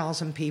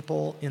 50,000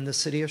 people in the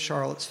city of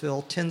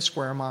Charlottesville, 10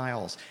 square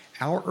miles.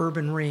 Our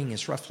urban ring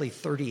is roughly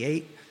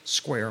 38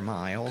 square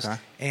miles, okay,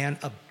 and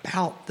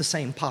about the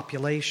same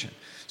population.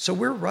 So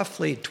we're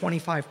roughly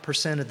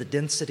 25% of the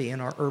density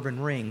in our urban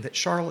ring that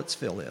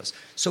Charlottesville is.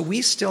 So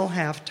we still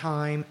have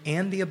time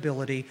and the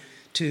ability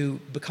to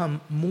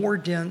become more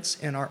dense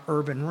in our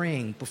urban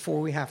ring before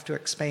we have to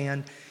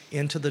expand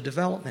into the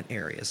development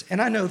areas.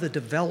 And I know the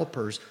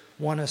developers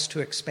want us to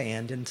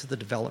expand into the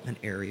development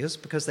areas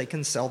because they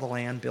can sell the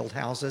land, build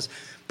houses.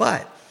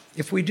 But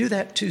if we do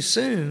that too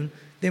soon,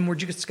 then we're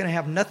just going to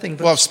have nothing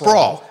but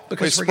sprawl.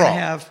 Because we're going to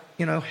have,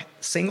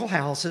 single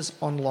houses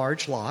on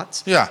large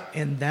lots. Yeah.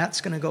 And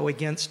that's going to go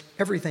against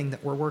everything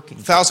that we're working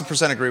for.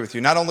 1,000% agree with you.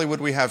 Not only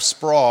would we have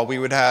sprawl, we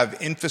would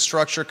have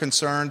infrastructure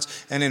concerns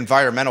and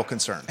environmental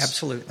concerns.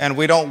 Absolutely. And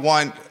we don't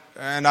want,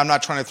 and I'm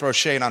not trying to throw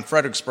shade on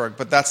Fredericksburg,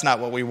 but that's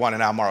not what we want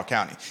in Albemarle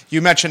County.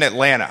 You mentioned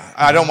Atlanta.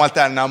 I don't want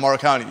that in Albemarle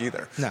County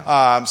either.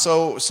 No.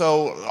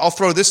 So I'll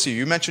throw this to you.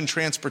 You mentioned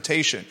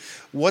transportation.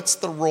 What's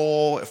the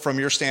role, from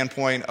your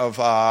standpoint, of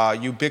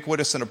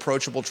ubiquitous and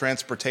approachable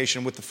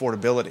transportation with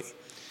affordability?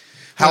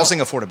 Housing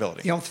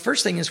affordability. The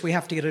first thing is we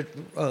have to get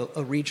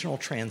a regional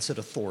transit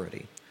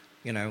authority.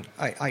 When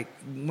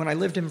I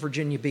lived in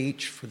Virginia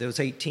Beach for those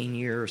 18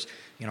 years,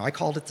 I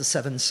called it the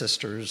Seven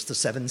Sisters, the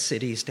 7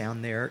 cities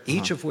down there,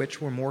 each of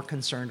which were more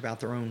concerned about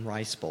their own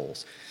rice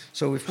bowls.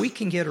 So if we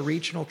can get a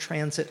regional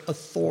transit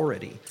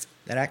authority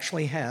that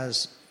actually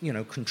has,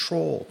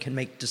 control, can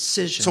make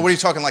decisions. So what are you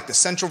talking, like the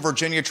Central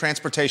Virginia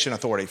Transportation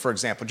Authority, for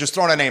example? Just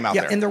throwing a name out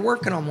there. Yeah, and they're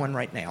working on one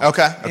right now.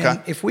 Okay.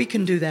 And if we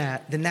can do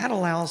that, then that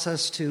allows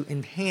us to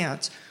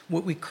enhance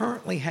what we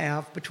currently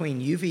have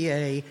between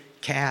UVA,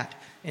 CAT,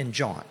 and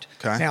JAUNT.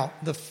 Okay. Now,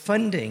 the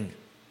funding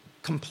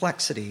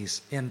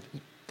complexities in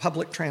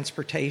public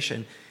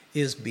transportation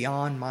is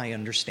beyond my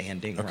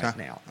understanding right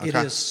now. Okay. It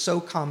is so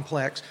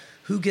complex.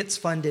 Who gets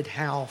funded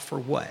how for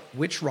what?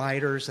 Which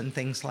riders and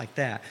things like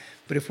that.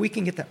 But if we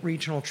can get that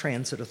regional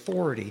transit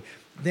authority,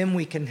 then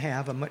we can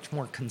have a much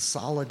more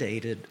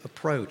consolidated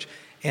approach.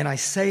 And I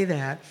say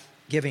that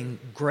giving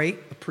great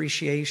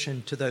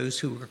appreciation to those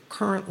who are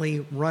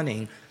currently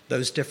running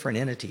those different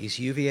entities,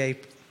 UVA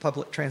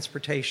Public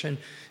Transportation,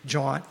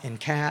 JAUNT, and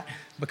CAT,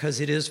 because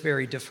it is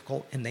very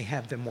difficult, and they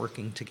have been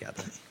working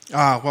together.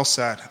 Well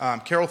said.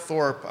 Carol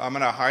Thorpe, I'm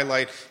going to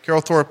highlight.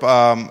 Carol Thorpe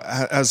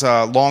has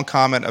a long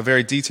comment, a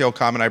very detailed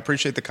comment. I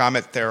appreciate the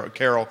comment there,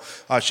 Carol.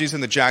 She's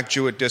in the Jack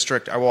Jewett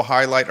district. I will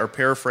highlight or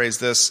paraphrase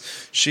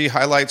this. She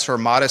highlights her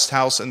modest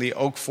house in the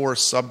Oak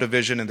Forest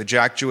subdivision in the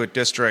Jack Jewett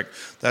district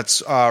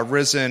that's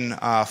risen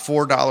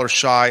 $4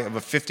 shy of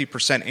a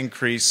 50%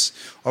 increase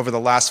over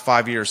the last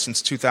 5 years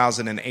since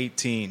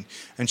 2018.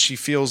 And she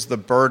feels the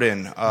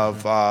burden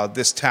of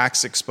this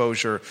tax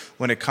exposure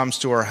when it comes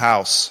to her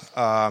house.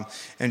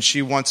 And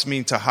she wants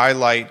me to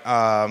highlight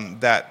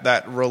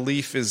that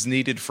relief is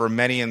needed for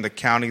many in the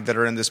county that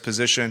are in this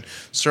position,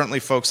 certainly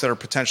folks that are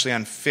potentially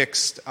on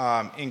fixed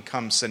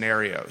income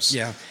scenarios.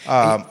 Yeah.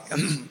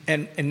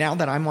 And now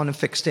that I'm on a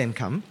fixed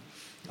income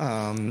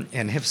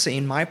and have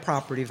seen my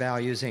property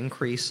values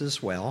increase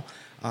as well,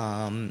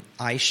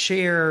 I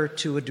share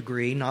to a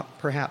degree, not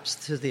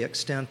perhaps to the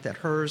extent that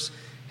hers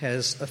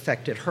has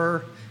affected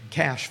her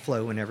cash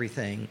flow and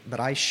everything, but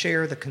I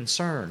share the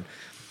concern.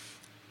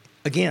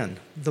 Again,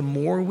 the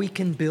more we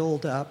can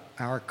build up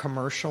our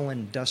commercial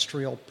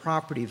industrial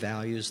property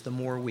values, the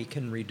more we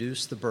can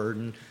reduce the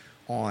burden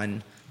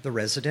on the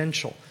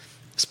residential.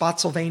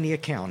 Spotsylvania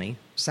County,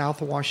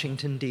 south of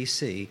Washington,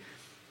 D.C.,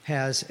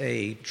 has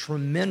a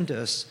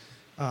tremendous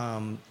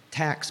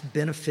tax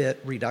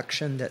benefit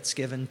reduction that's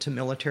given to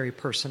military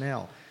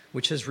personnel,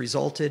 which has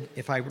resulted,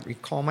 if I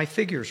recall my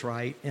figures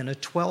right, in a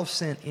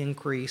 12-cent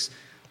increase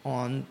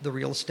on the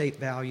real estate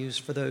values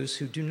for those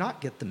who do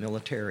not get the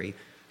military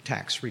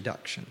tax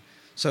reduction.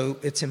 So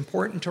it's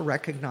important to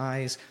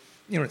recognize,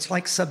 it's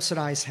like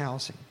subsidized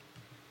housing,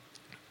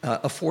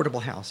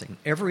 affordable housing.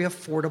 Every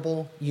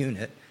affordable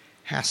unit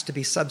has to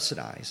be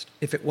subsidized.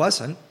 If it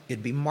wasn't,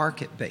 it'd be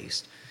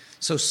market-based.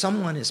 So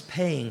someone is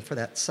paying for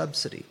that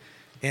subsidy.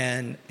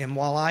 And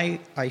while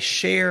I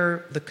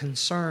share the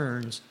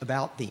concerns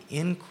about the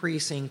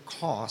increasing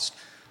cost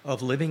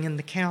of living in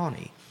the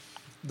county,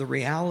 the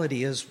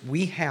reality is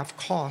we have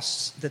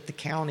costs that the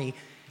county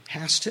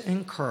has to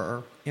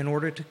incur in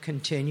order to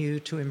continue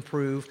to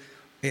improve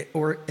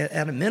or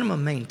at a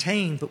minimum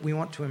maintain, but we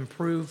want to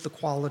improve the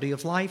quality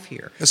of life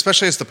here.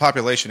 Especially as the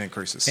population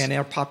increases. And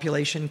our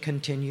population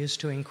continues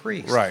to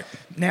increase. Right.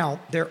 Now,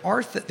 there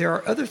are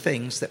other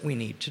things that we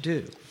need to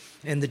do.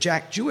 And the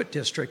Jack Jewett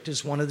district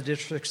is one of the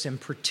districts in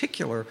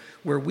particular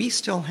where we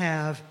still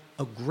have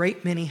a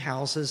great many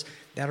houses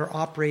that are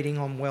operating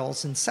on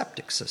wells and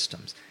septic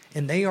systems.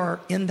 And they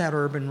are in that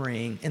urban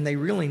ring, and they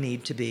really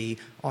need to be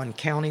on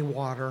county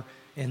water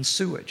and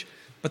sewage.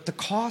 But the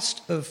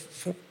cost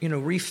of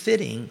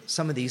refitting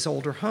some of these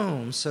older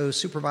homes, so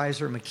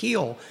Supervisor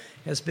McKeel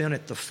has been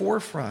at the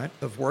forefront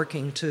of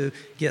working to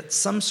get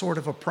some sort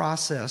of a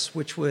process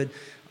which would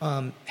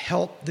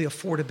help the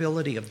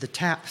affordability of the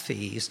tap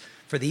fees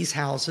for these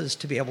houses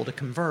to be able to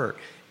convert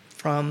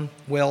from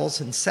wells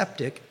and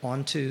septic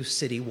onto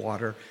city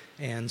water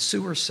and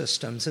sewer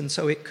systems. And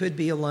so it could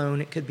be a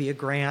loan, it could be a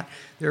grant.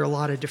 There are a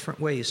lot of different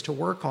ways to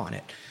work on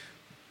it.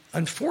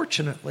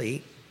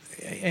 Unfortunately,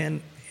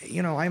 and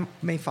I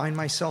may find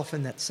myself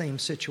in that same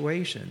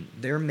situation.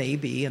 There may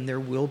be and there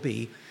will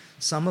be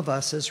some of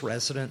us as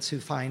residents who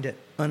find it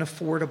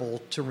unaffordable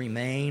to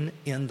remain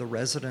in the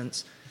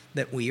residence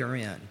that we are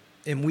in.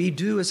 And we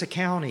do as a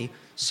county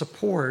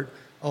support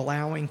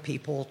allowing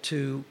people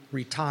to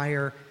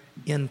retire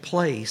in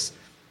place,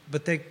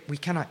 but we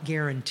cannot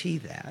guarantee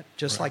that.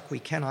 Just right. like we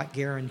cannot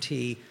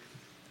guarantee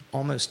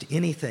almost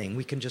anything,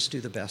 we can just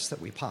do the best that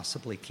we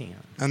possibly can.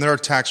 And there are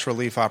tax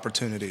relief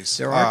opportunities.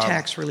 There are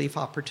tax relief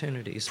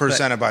opportunities.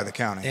 Presented by the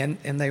county.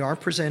 And they are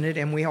presented,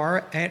 and we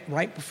are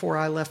right before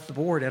I left the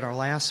board at our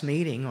last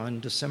meeting on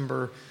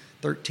December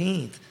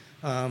 13th,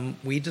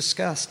 we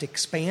discussed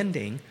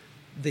expanding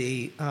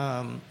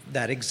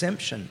that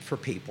exemption for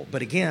people.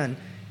 But again,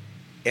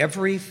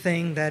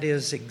 everything that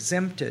is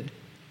exempted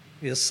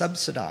is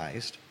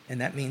subsidized,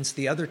 and that means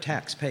the other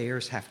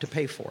taxpayers have to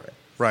pay for it.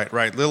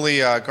 Right. Lily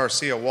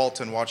Garcia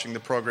Walton, watching the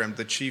program,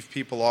 the Chief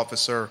People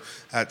Officer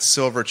at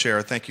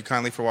Silverchair. Thank you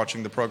kindly for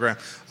watching the program.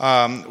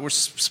 We're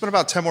spent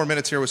about 10 more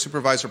minutes here with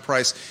Supervisor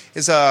Price.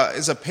 Is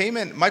a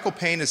payment, Michael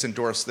Payne has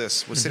endorsed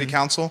this with City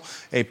Council,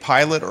 a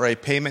pilot or a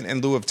payment in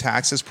lieu of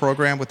taxes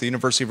program with the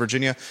University of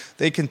Virginia.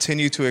 They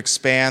continue to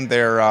expand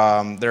their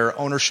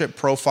ownership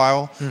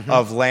profile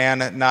of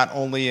land, not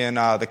only in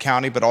the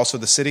county, but also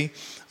the city.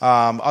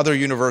 Other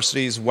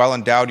universities,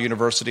 well-endowed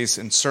universities,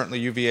 and certainly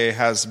UVA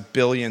has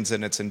billions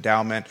in its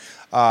endowment,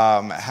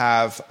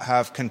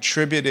 have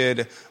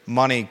contributed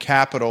money,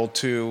 capital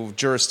to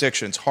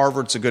jurisdictions.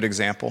 Harvard's a good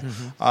example.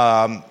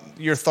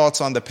 Your thoughts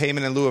on the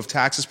payment in lieu of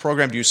taxes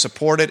program? Do you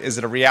support it? Is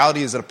it a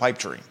reality? Is it a pipe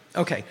dream?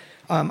 Okay.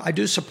 I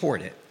do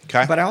support it.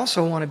 Okay. But I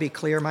also want to be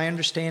clear. My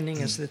understanding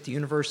is that the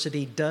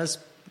university does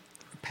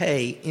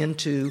pay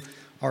into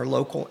our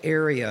local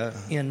area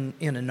in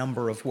a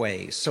number of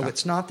ways. So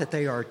it's not that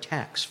they are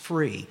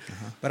tax-free,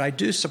 but I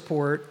do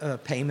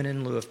support payment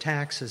in lieu of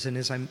taxes. And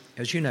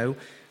as you know,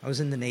 I was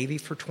in the Navy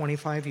for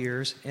 25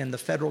 years, and the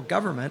federal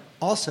government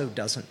also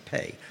doesn't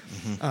pay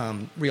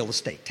real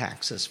estate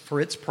taxes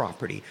for its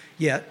property.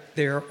 Yet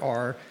there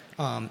are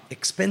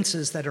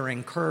expenses that are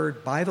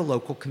incurred by the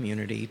local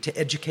community to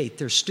educate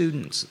their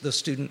students,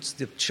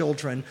 the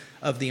children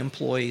of the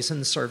employees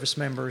and the service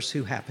members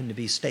who happen to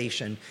be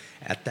stationed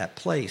at that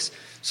place.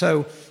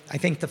 So I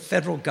think the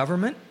federal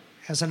government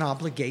has an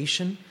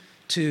obligation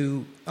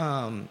to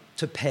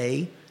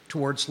pay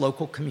towards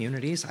local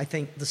communities. I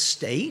think the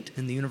state,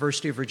 and the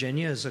University of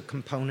Virginia as a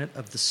component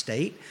of the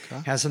state,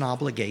 has an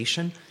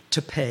obligation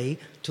to pay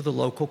to the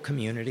local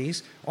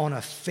communities on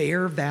a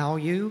fair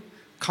value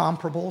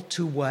comparable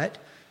to what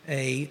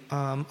a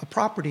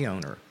property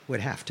owner would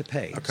have to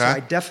pay. Okay. So I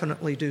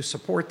definitely do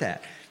support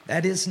that.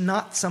 That is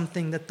not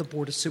something that the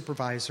Board of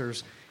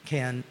Supervisors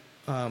can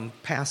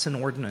pass an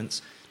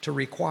ordinance to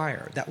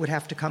require. That would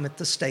have to come at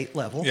the state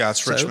level. Yeah,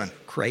 it's Richmond.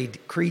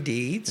 Cree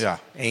Deeds,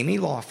 Amy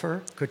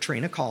Laufer,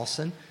 Katrina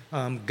Carlson,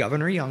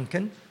 Governor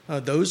Youngkin.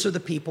 Those are the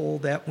people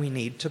that we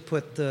need to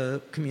put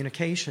the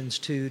communications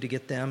to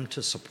get them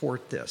to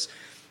support this.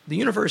 The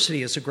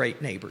university is a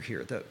great neighbor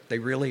here, though. They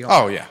really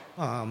are. Oh, yeah.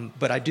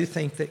 But I do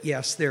think that,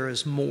 yes, there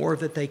is more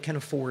that they can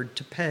afford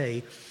to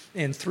pay.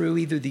 And through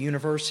either the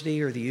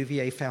university or the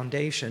UVA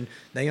Foundation,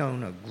 they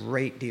own a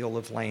great deal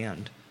of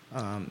land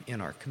in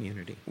our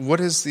community.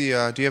 What is do you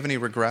have any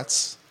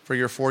regrets for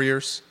your 4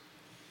 years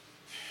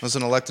as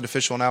an elected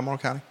official in Albemarle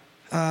County?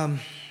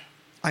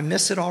 I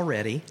miss it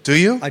already. Do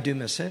you? I do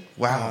miss it.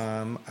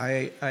 Wow.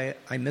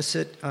 I miss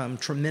it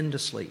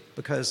tremendously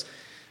because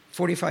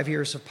 45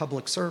 years of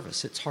public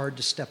service. It's hard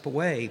to step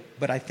away,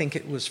 but I think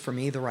it was for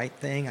me the right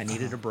thing. I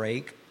needed a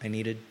break. I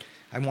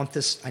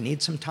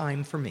need some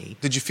time for me.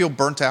 Did you feel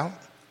burnt out?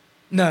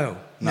 No.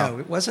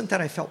 It wasn't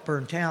that I felt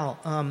burnt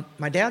out.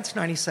 My dad's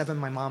 97,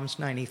 my mom's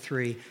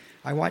 93.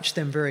 I watched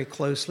them very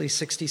closely,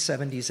 60s,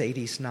 70s,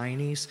 80s,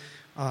 90s.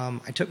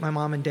 I took my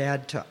mom and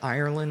dad to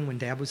Ireland when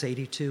Dad was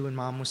 82 and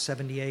Mom was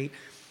 78.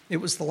 It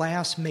was the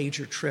last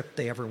major trip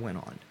they ever went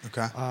on.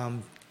 Okay.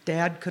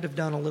 Dad could have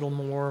done a little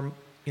more.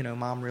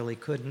 Mom really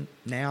couldn't.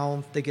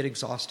 Now they get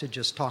exhausted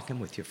just talking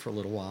with you for a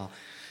little while.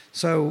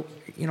 So,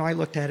 I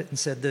looked at it and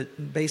said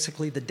that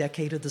basically the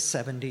decade of the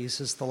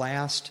 70s is the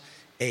last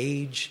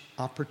age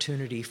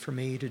opportunity for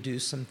me to do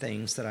some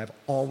things that I've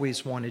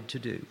always wanted to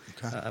do.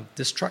 Okay.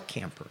 This truck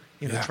camper,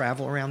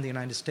 travel around the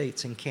United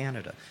States and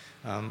Canada.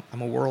 I'm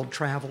a world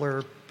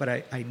traveler, but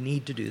I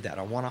need to do that.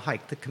 I want to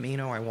hike the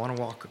Camino. I want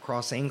to walk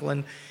across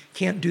England.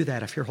 Can't do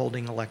that if you're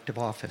holding elective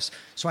office.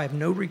 So I have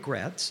no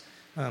regrets.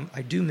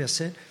 I do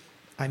miss it.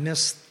 I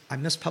miss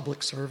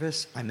public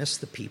service. I miss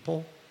the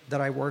people that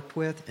I worked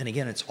with. And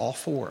again, it's all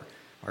four: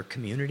 our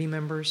community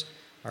members,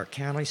 our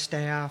county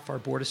staff, our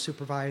board of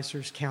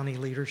supervisors, county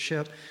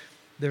leadership.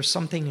 There's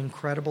something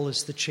incredible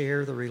as the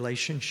chair, the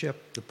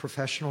relationship, the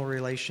professional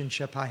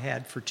relationship I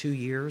had for 2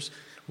 years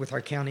with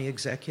our county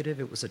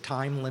executive. It was a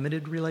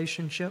time-limited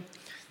relationship.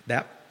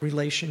 That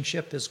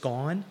relationship is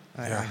gone.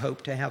 Yeah. I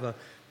hope to have a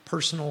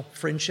personal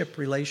friendship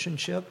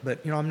relationship,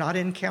 but I'm not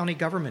in county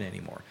government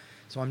anymore,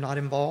 so I'm not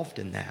involved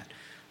in that.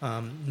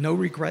 No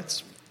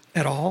regrets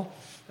at all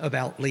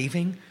about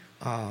leaving.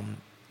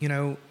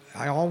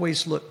 I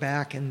always look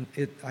back, and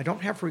I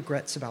don't have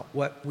regrets about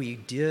what we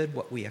did,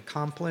 what we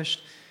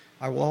accomplished.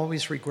 I will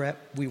always regret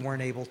we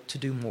weren't able to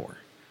do more.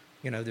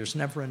 There's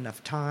never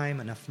enough time,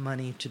 enough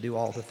money to do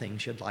all the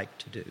things you'd like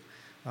to do.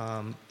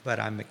 But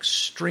I'm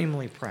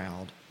extremely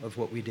proud of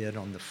what we did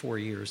on the 4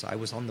 years I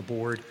was on the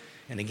board.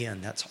 And again,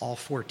 that's all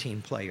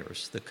 14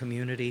 players: the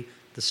community,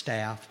 the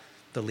staff,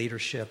 the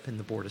leadership, and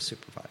the board of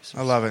supervisors.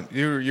 I love it.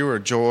 You were a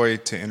joy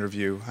to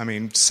interview.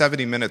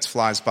 70 minutes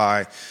flies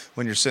by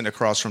when you're sitting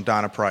across from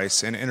Donna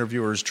Price, an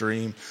interviewer's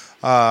dream.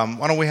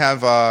 Why don't we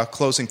have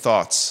closing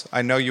thoughts?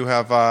 I know you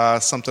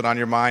have something on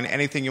your mind.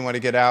 Anything you want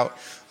to get out?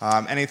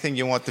 Anything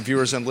you want the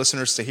viewers and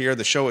listeners to hear?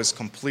 The show is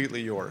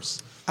completely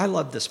yours. I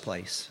love this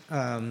place.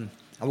 I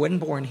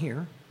wasn't born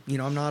here.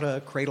 I'm not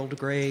a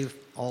cradle-to-grave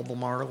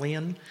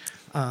Albemarlean.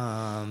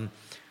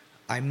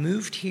 I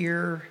moved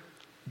here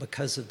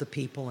because of the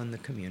people in the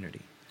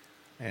community,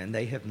 and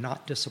they have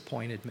not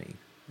disappointed me.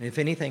 If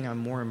anything, I'm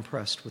more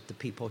impressed with the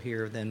people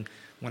here than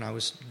when I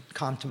was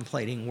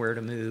contemplating where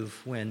to move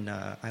when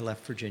I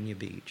left Virginia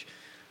Beach.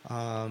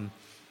 I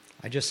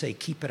just say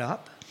keep it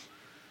up,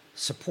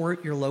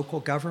 support your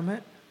local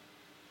government,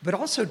 but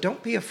also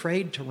don't be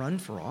afraid to run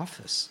for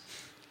office.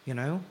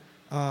 Don't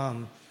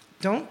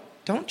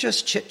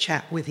just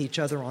chit-chat with each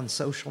other on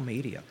social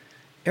media.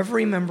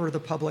 Every member of the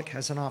public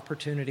has an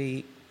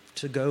opportunity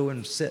to go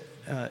and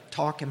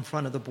talk in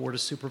front of the Board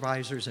of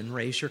Supervisors and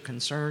raise your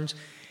concerns.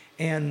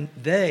 And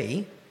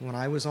when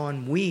I was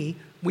on, we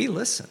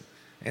listen.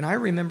 And I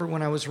remember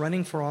when I was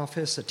running for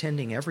office,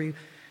 attending every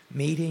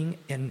meeting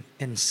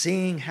and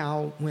seeing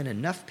how when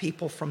enough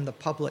people from the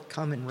public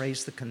come and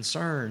raise the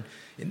concern,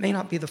 it may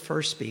not be the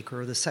first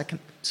speaker or the second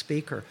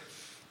speaker,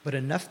 but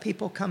enough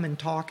people come and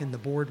talk and the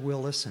board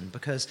will listen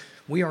because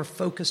we are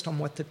focused on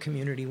what the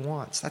community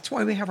wants. That's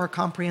why we have our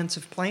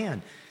comprehensive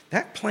plan.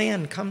 That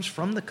plan comes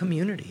from the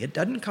community. It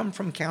doesn't come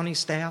from county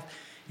staff,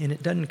 and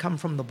it doesn't come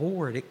from the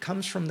board. It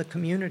comes from the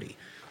community.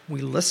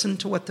 We listen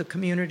to what the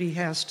community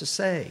has to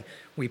say.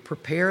 We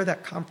prepare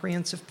that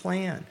comprehensive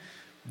plan.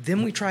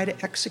 Then we try to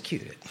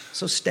execute it.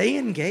 So stay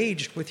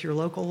engaged with your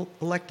local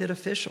elected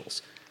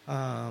officials.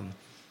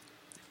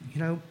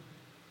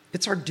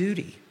 It's our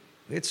duty.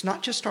 It's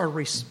not just our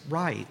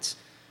rights.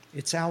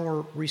 It's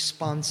our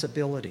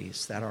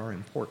responsibilities that are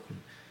important.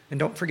 And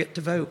don't forget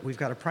to vote. We've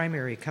got a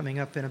primary coming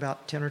up in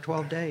about 10 or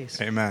 12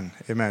 days. Amen.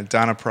 Amen.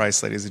 Donna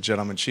Price, ladies and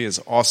gentlemen, she is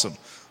awesome.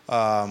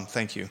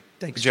 Thank you.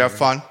 Thanks. Did you have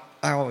fun?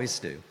 I always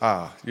do.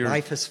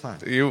 Life is fun.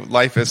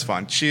 Life is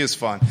fun. She is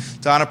fun.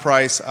 Donna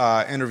Price,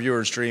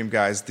 interviewer's dream,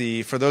 guys.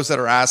 For those that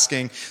are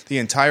asking, the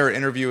entire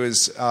interview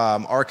is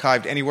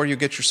archived anywhere you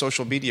get your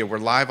social media. We're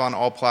live on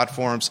all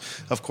platforms,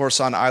 of course,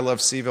 on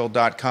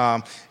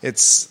ilovecville.com.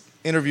 It's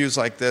interviews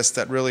like this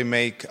that really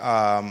make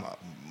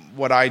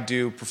what I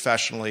do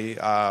professionally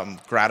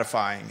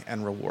gratifying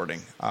and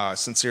rewarding.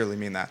 Sincerely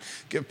mean that.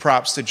 Give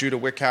props to Judah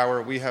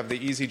Wickhauer. We have the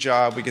easy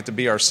job. We get to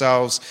be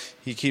ourselves.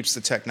 He keeps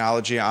the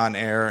technology on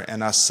air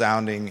and us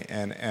sounding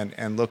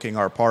and looking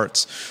our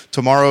parts.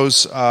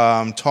 Tomorrow's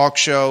talk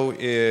show,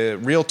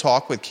 Real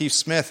Talk with Keith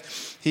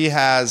Smith. He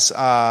has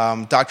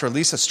Dr.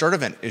 Lisa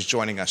Sturdivant is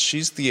joining us.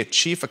 She's the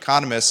chief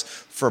economist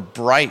for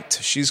Bright.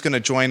 She's going to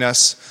join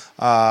us,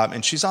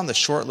 and she's on the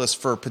short list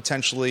for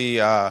potentially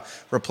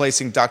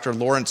replacing Dr.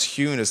 Lawrence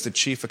Hune as the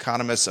chief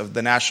economist of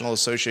the National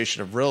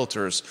Association of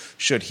Realtors,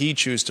 should he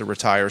choose to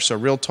retire. So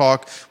Real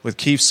Talk with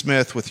Keith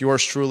Smith, with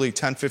yours truly,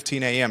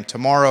 10:15 a.m.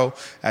 tomorrow.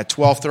 At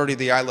 12:30,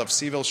 the I Love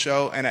CVille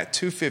show, and at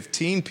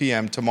 2:15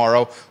 p.m.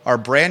 tomorrow, our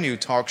brand new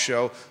talk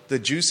show, The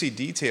Juicy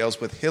Details,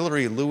 with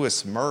Hillary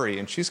Lewis Murray,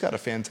 and she's got a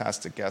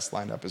fantastic guest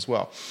lined up as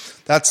well.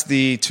 That's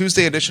the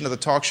Tuesday edition of the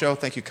talk show.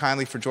 Thank you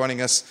kindly for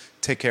joining us.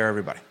 Take care,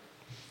 everybody.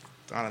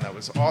 Donna, that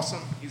was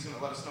awesome. He's going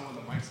to let us know when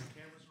the mic's